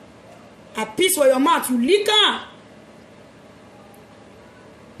lo a peace for your mouth you lika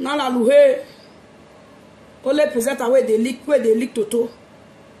na la luhe only presenter where they leak toto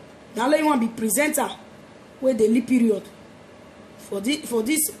now let you want be presenter where they leak period for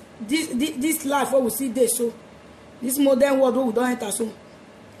this life what we see there so this modern world we don't enter so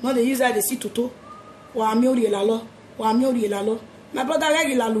now they use that they see toto wa mi ori la lo my brother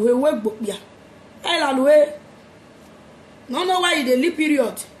regi la luhe we gbopia la luhe no know why they leak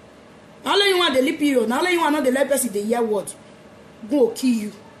period now let you want the leak period now let you want not the let person the hear word go kill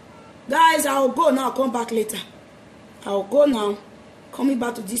you guys. I'll go now. I'll come back later. I'll go now, coming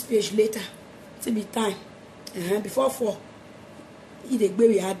back to this page later till be time before 4 the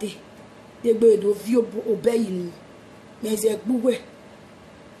baby had the baby do view obey you there's a good way.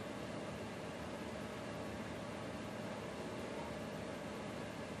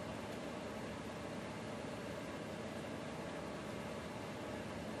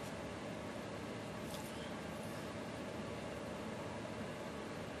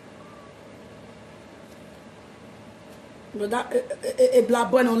 A black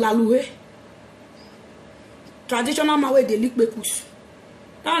boy on la loué. Traditional man way they lick bekus.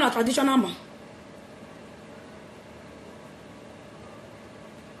 That's not traditional man.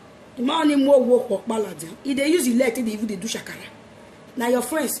 The man in more work baladian. If they use elected, they even they do shakara. Now your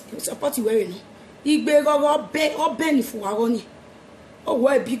friends support you wearing. He be go be or benny for agony. Oh,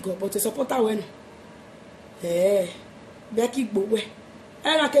 why big go, but the supporter when. Becky Bowe.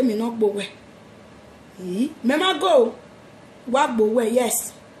 I like me not Bowe. Mema go. What Bowe,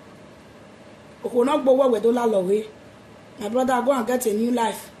 yes. Oko not Bowe with $1 away. My brother go and get a new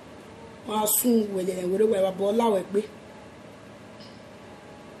life. Wa soon we wa bola we gbe.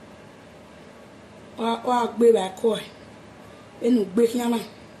 Wa gbe ba ko e. Enu gbe kian na.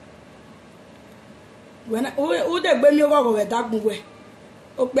 When o de gbe mi go we dagun we.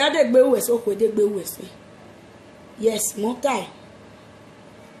 O pe ade gbe we so ko de gbe we si. Yes, mo tai.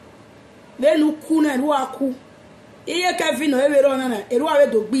 Benu ku na ru aku. Iye Kevin no ewe ro na eru awe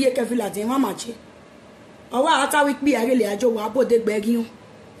do gbi iye Kevin la tin ma ma che. Owa ata wi pe agele ajo wa bo de gbe giun.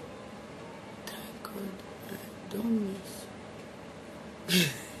 Thank God I don't miss.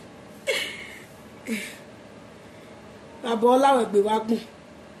 Abola we gbe wa gun.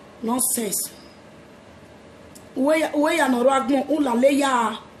 Nonsense. We ya no ro agbon ula le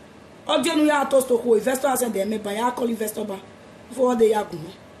ya. Ojo nu ya to ko investor ascend dem ba ya call investor ba. For the ya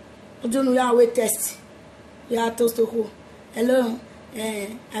gun. Ojo nu ya we test. Ya toast to who? Hello,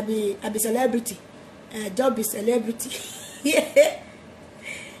 I be celebrity. Job is celebrity. Celebrity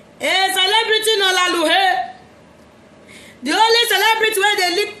no la luhe. The only celebrity where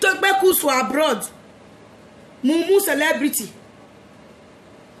they leak to bekus for abroad. Mumu celebrity.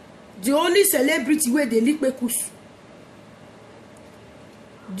 The only celebrity where they leak bekus.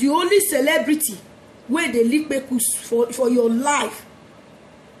 The only celebrity where they leak bekus for your life.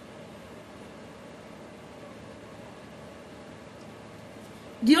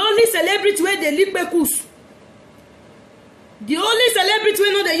 The only celebrity where they lick bekus. The only celebrity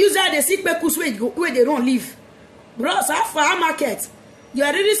where no they use that they seek bekus where they don't live. Bros, after market, you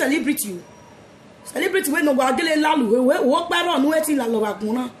are really celebrity. Celebrity where no go agele lalu we walk by on waiting la lo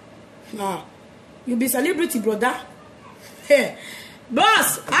aguna. Ah, you be celebrity, brother. Hey,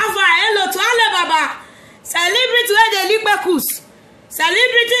 boss, after hello to alle baba. Celebrity where they lick bekus.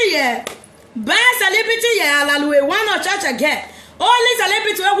 Celebrity yeah. Best celebrity yeah lalu one or church again. Only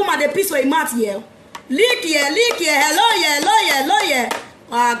celebrity where woman the piece for a mat here. Lick here, hello yeah.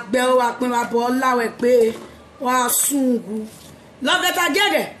 Agbe wa pin wa bola we pe wa sungu. Love that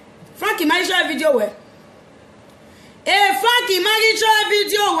agege. Frankie ma show video we. Frankie ma show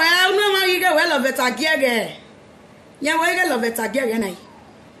video we. No ma gege we love that agege. Yan we ge love that agege na.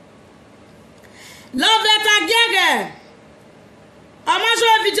 Love that agege. Ama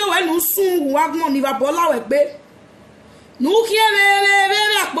show video we no sungu wa gbon ni wa bola we pe. Nukie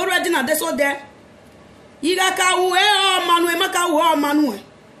we akporo edina deso de. Iga ka uwe o manu e maka uwe o manu e.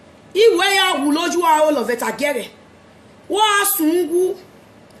 Iwe ya wu loju a o lo vetagere. Wa sungu.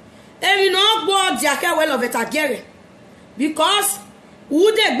 Emi no gbo di ake we lo vetagere. Because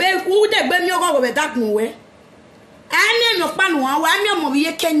u de gbe mi ogo we dakun we. Ani no panu wa mi omo bi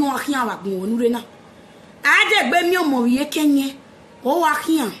ye kenyu ahian wa gun onure na. A de gbe mi omo bi ye kenye o wa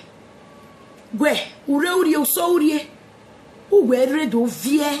ahian. Gwe ure uri o so uri. Uwe do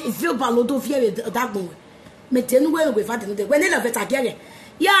vie balo do vie dagbon me tenu we go fa tenu de when le veta gere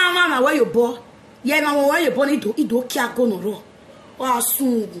ya mama where you bo ya mama where you bo ni do ki ago no ro wa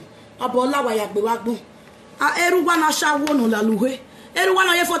sungu abola wa ya gbe wa gbon eru wa na shawo no laluwe eru wa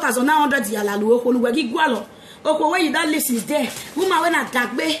na ye 4900 ya laluwe ko luwe gigwa lo oko where you that list is there woman when na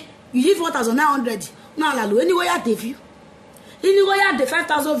dagbe you give 4900 na laluwe ni wo ya de view ni wo ya de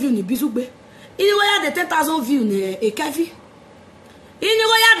 5000 view ni bisugbe ni wo ya de 10000 view ni ekavi. In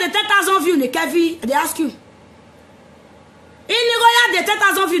the 10,000 views, ne Kevi, they ask you. In the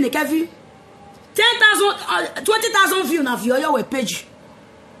 10,000 views, ne Kevi. 10,000, 20,000 views na view your page.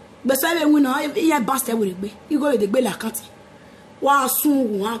 But say we know you bastard with be. You go the be la kanti. Wa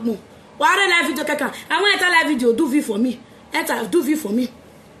sun wa gbon. Wa re live video kaka. I want enter live video do view for me. Enter do view for me.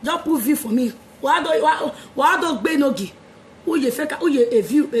 Just put view for me. Wa do gbe nogi. Who you fake? Who you a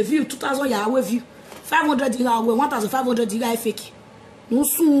view 2,000 ya we view. 500 ya we 1,500 ya fake. No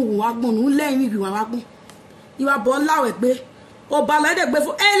sun wa gbon no leyin bi wa gbon iwa bo lawe gbe o ba le de gbe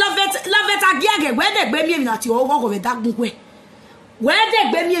fo love it agege we de gbe mi emi na ti ogo go be dagun we de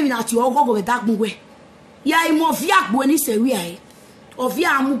gbe mi emi na ti ogo go be dagun we ya imo fi agbo ni sewi ai o fi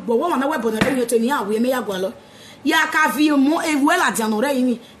amu gbo wo na we bo na le to ni awe me ya gwa lo ya ka fi mo ewe la di anore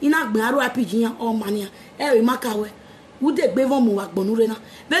yin ina gbin aro apiji yan o mania e ri makawe u de gbe vo mo wa gbonu re na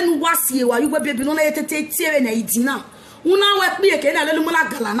benu wa sie wa yu gbe bebi no na yetete tiere na idina una we pe ke na lelu mola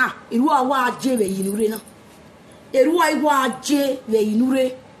galana iru awa aje we yinure na eru aiwa aje we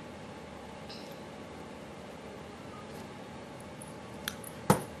yinure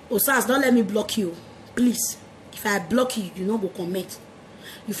Osas, don't let me block you please. If I block you, you no go comment.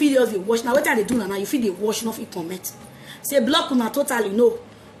 You feel just watch now. What they do now? You feel they watch, not fit comment. Say block una totally no.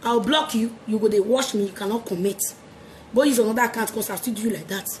 I'll block you. You go they watch me. You cannot comment. Go use another account because I still do you like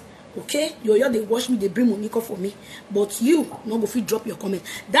that. Okay, you they watch me, they bring money come for me, but you no go fit drop your comment.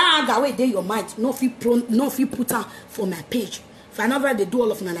 That anger way dey your mind, no fit put am for my page. If I never they do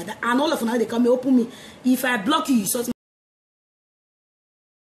all of them like that, and all of them they come open me. If I block you, you sort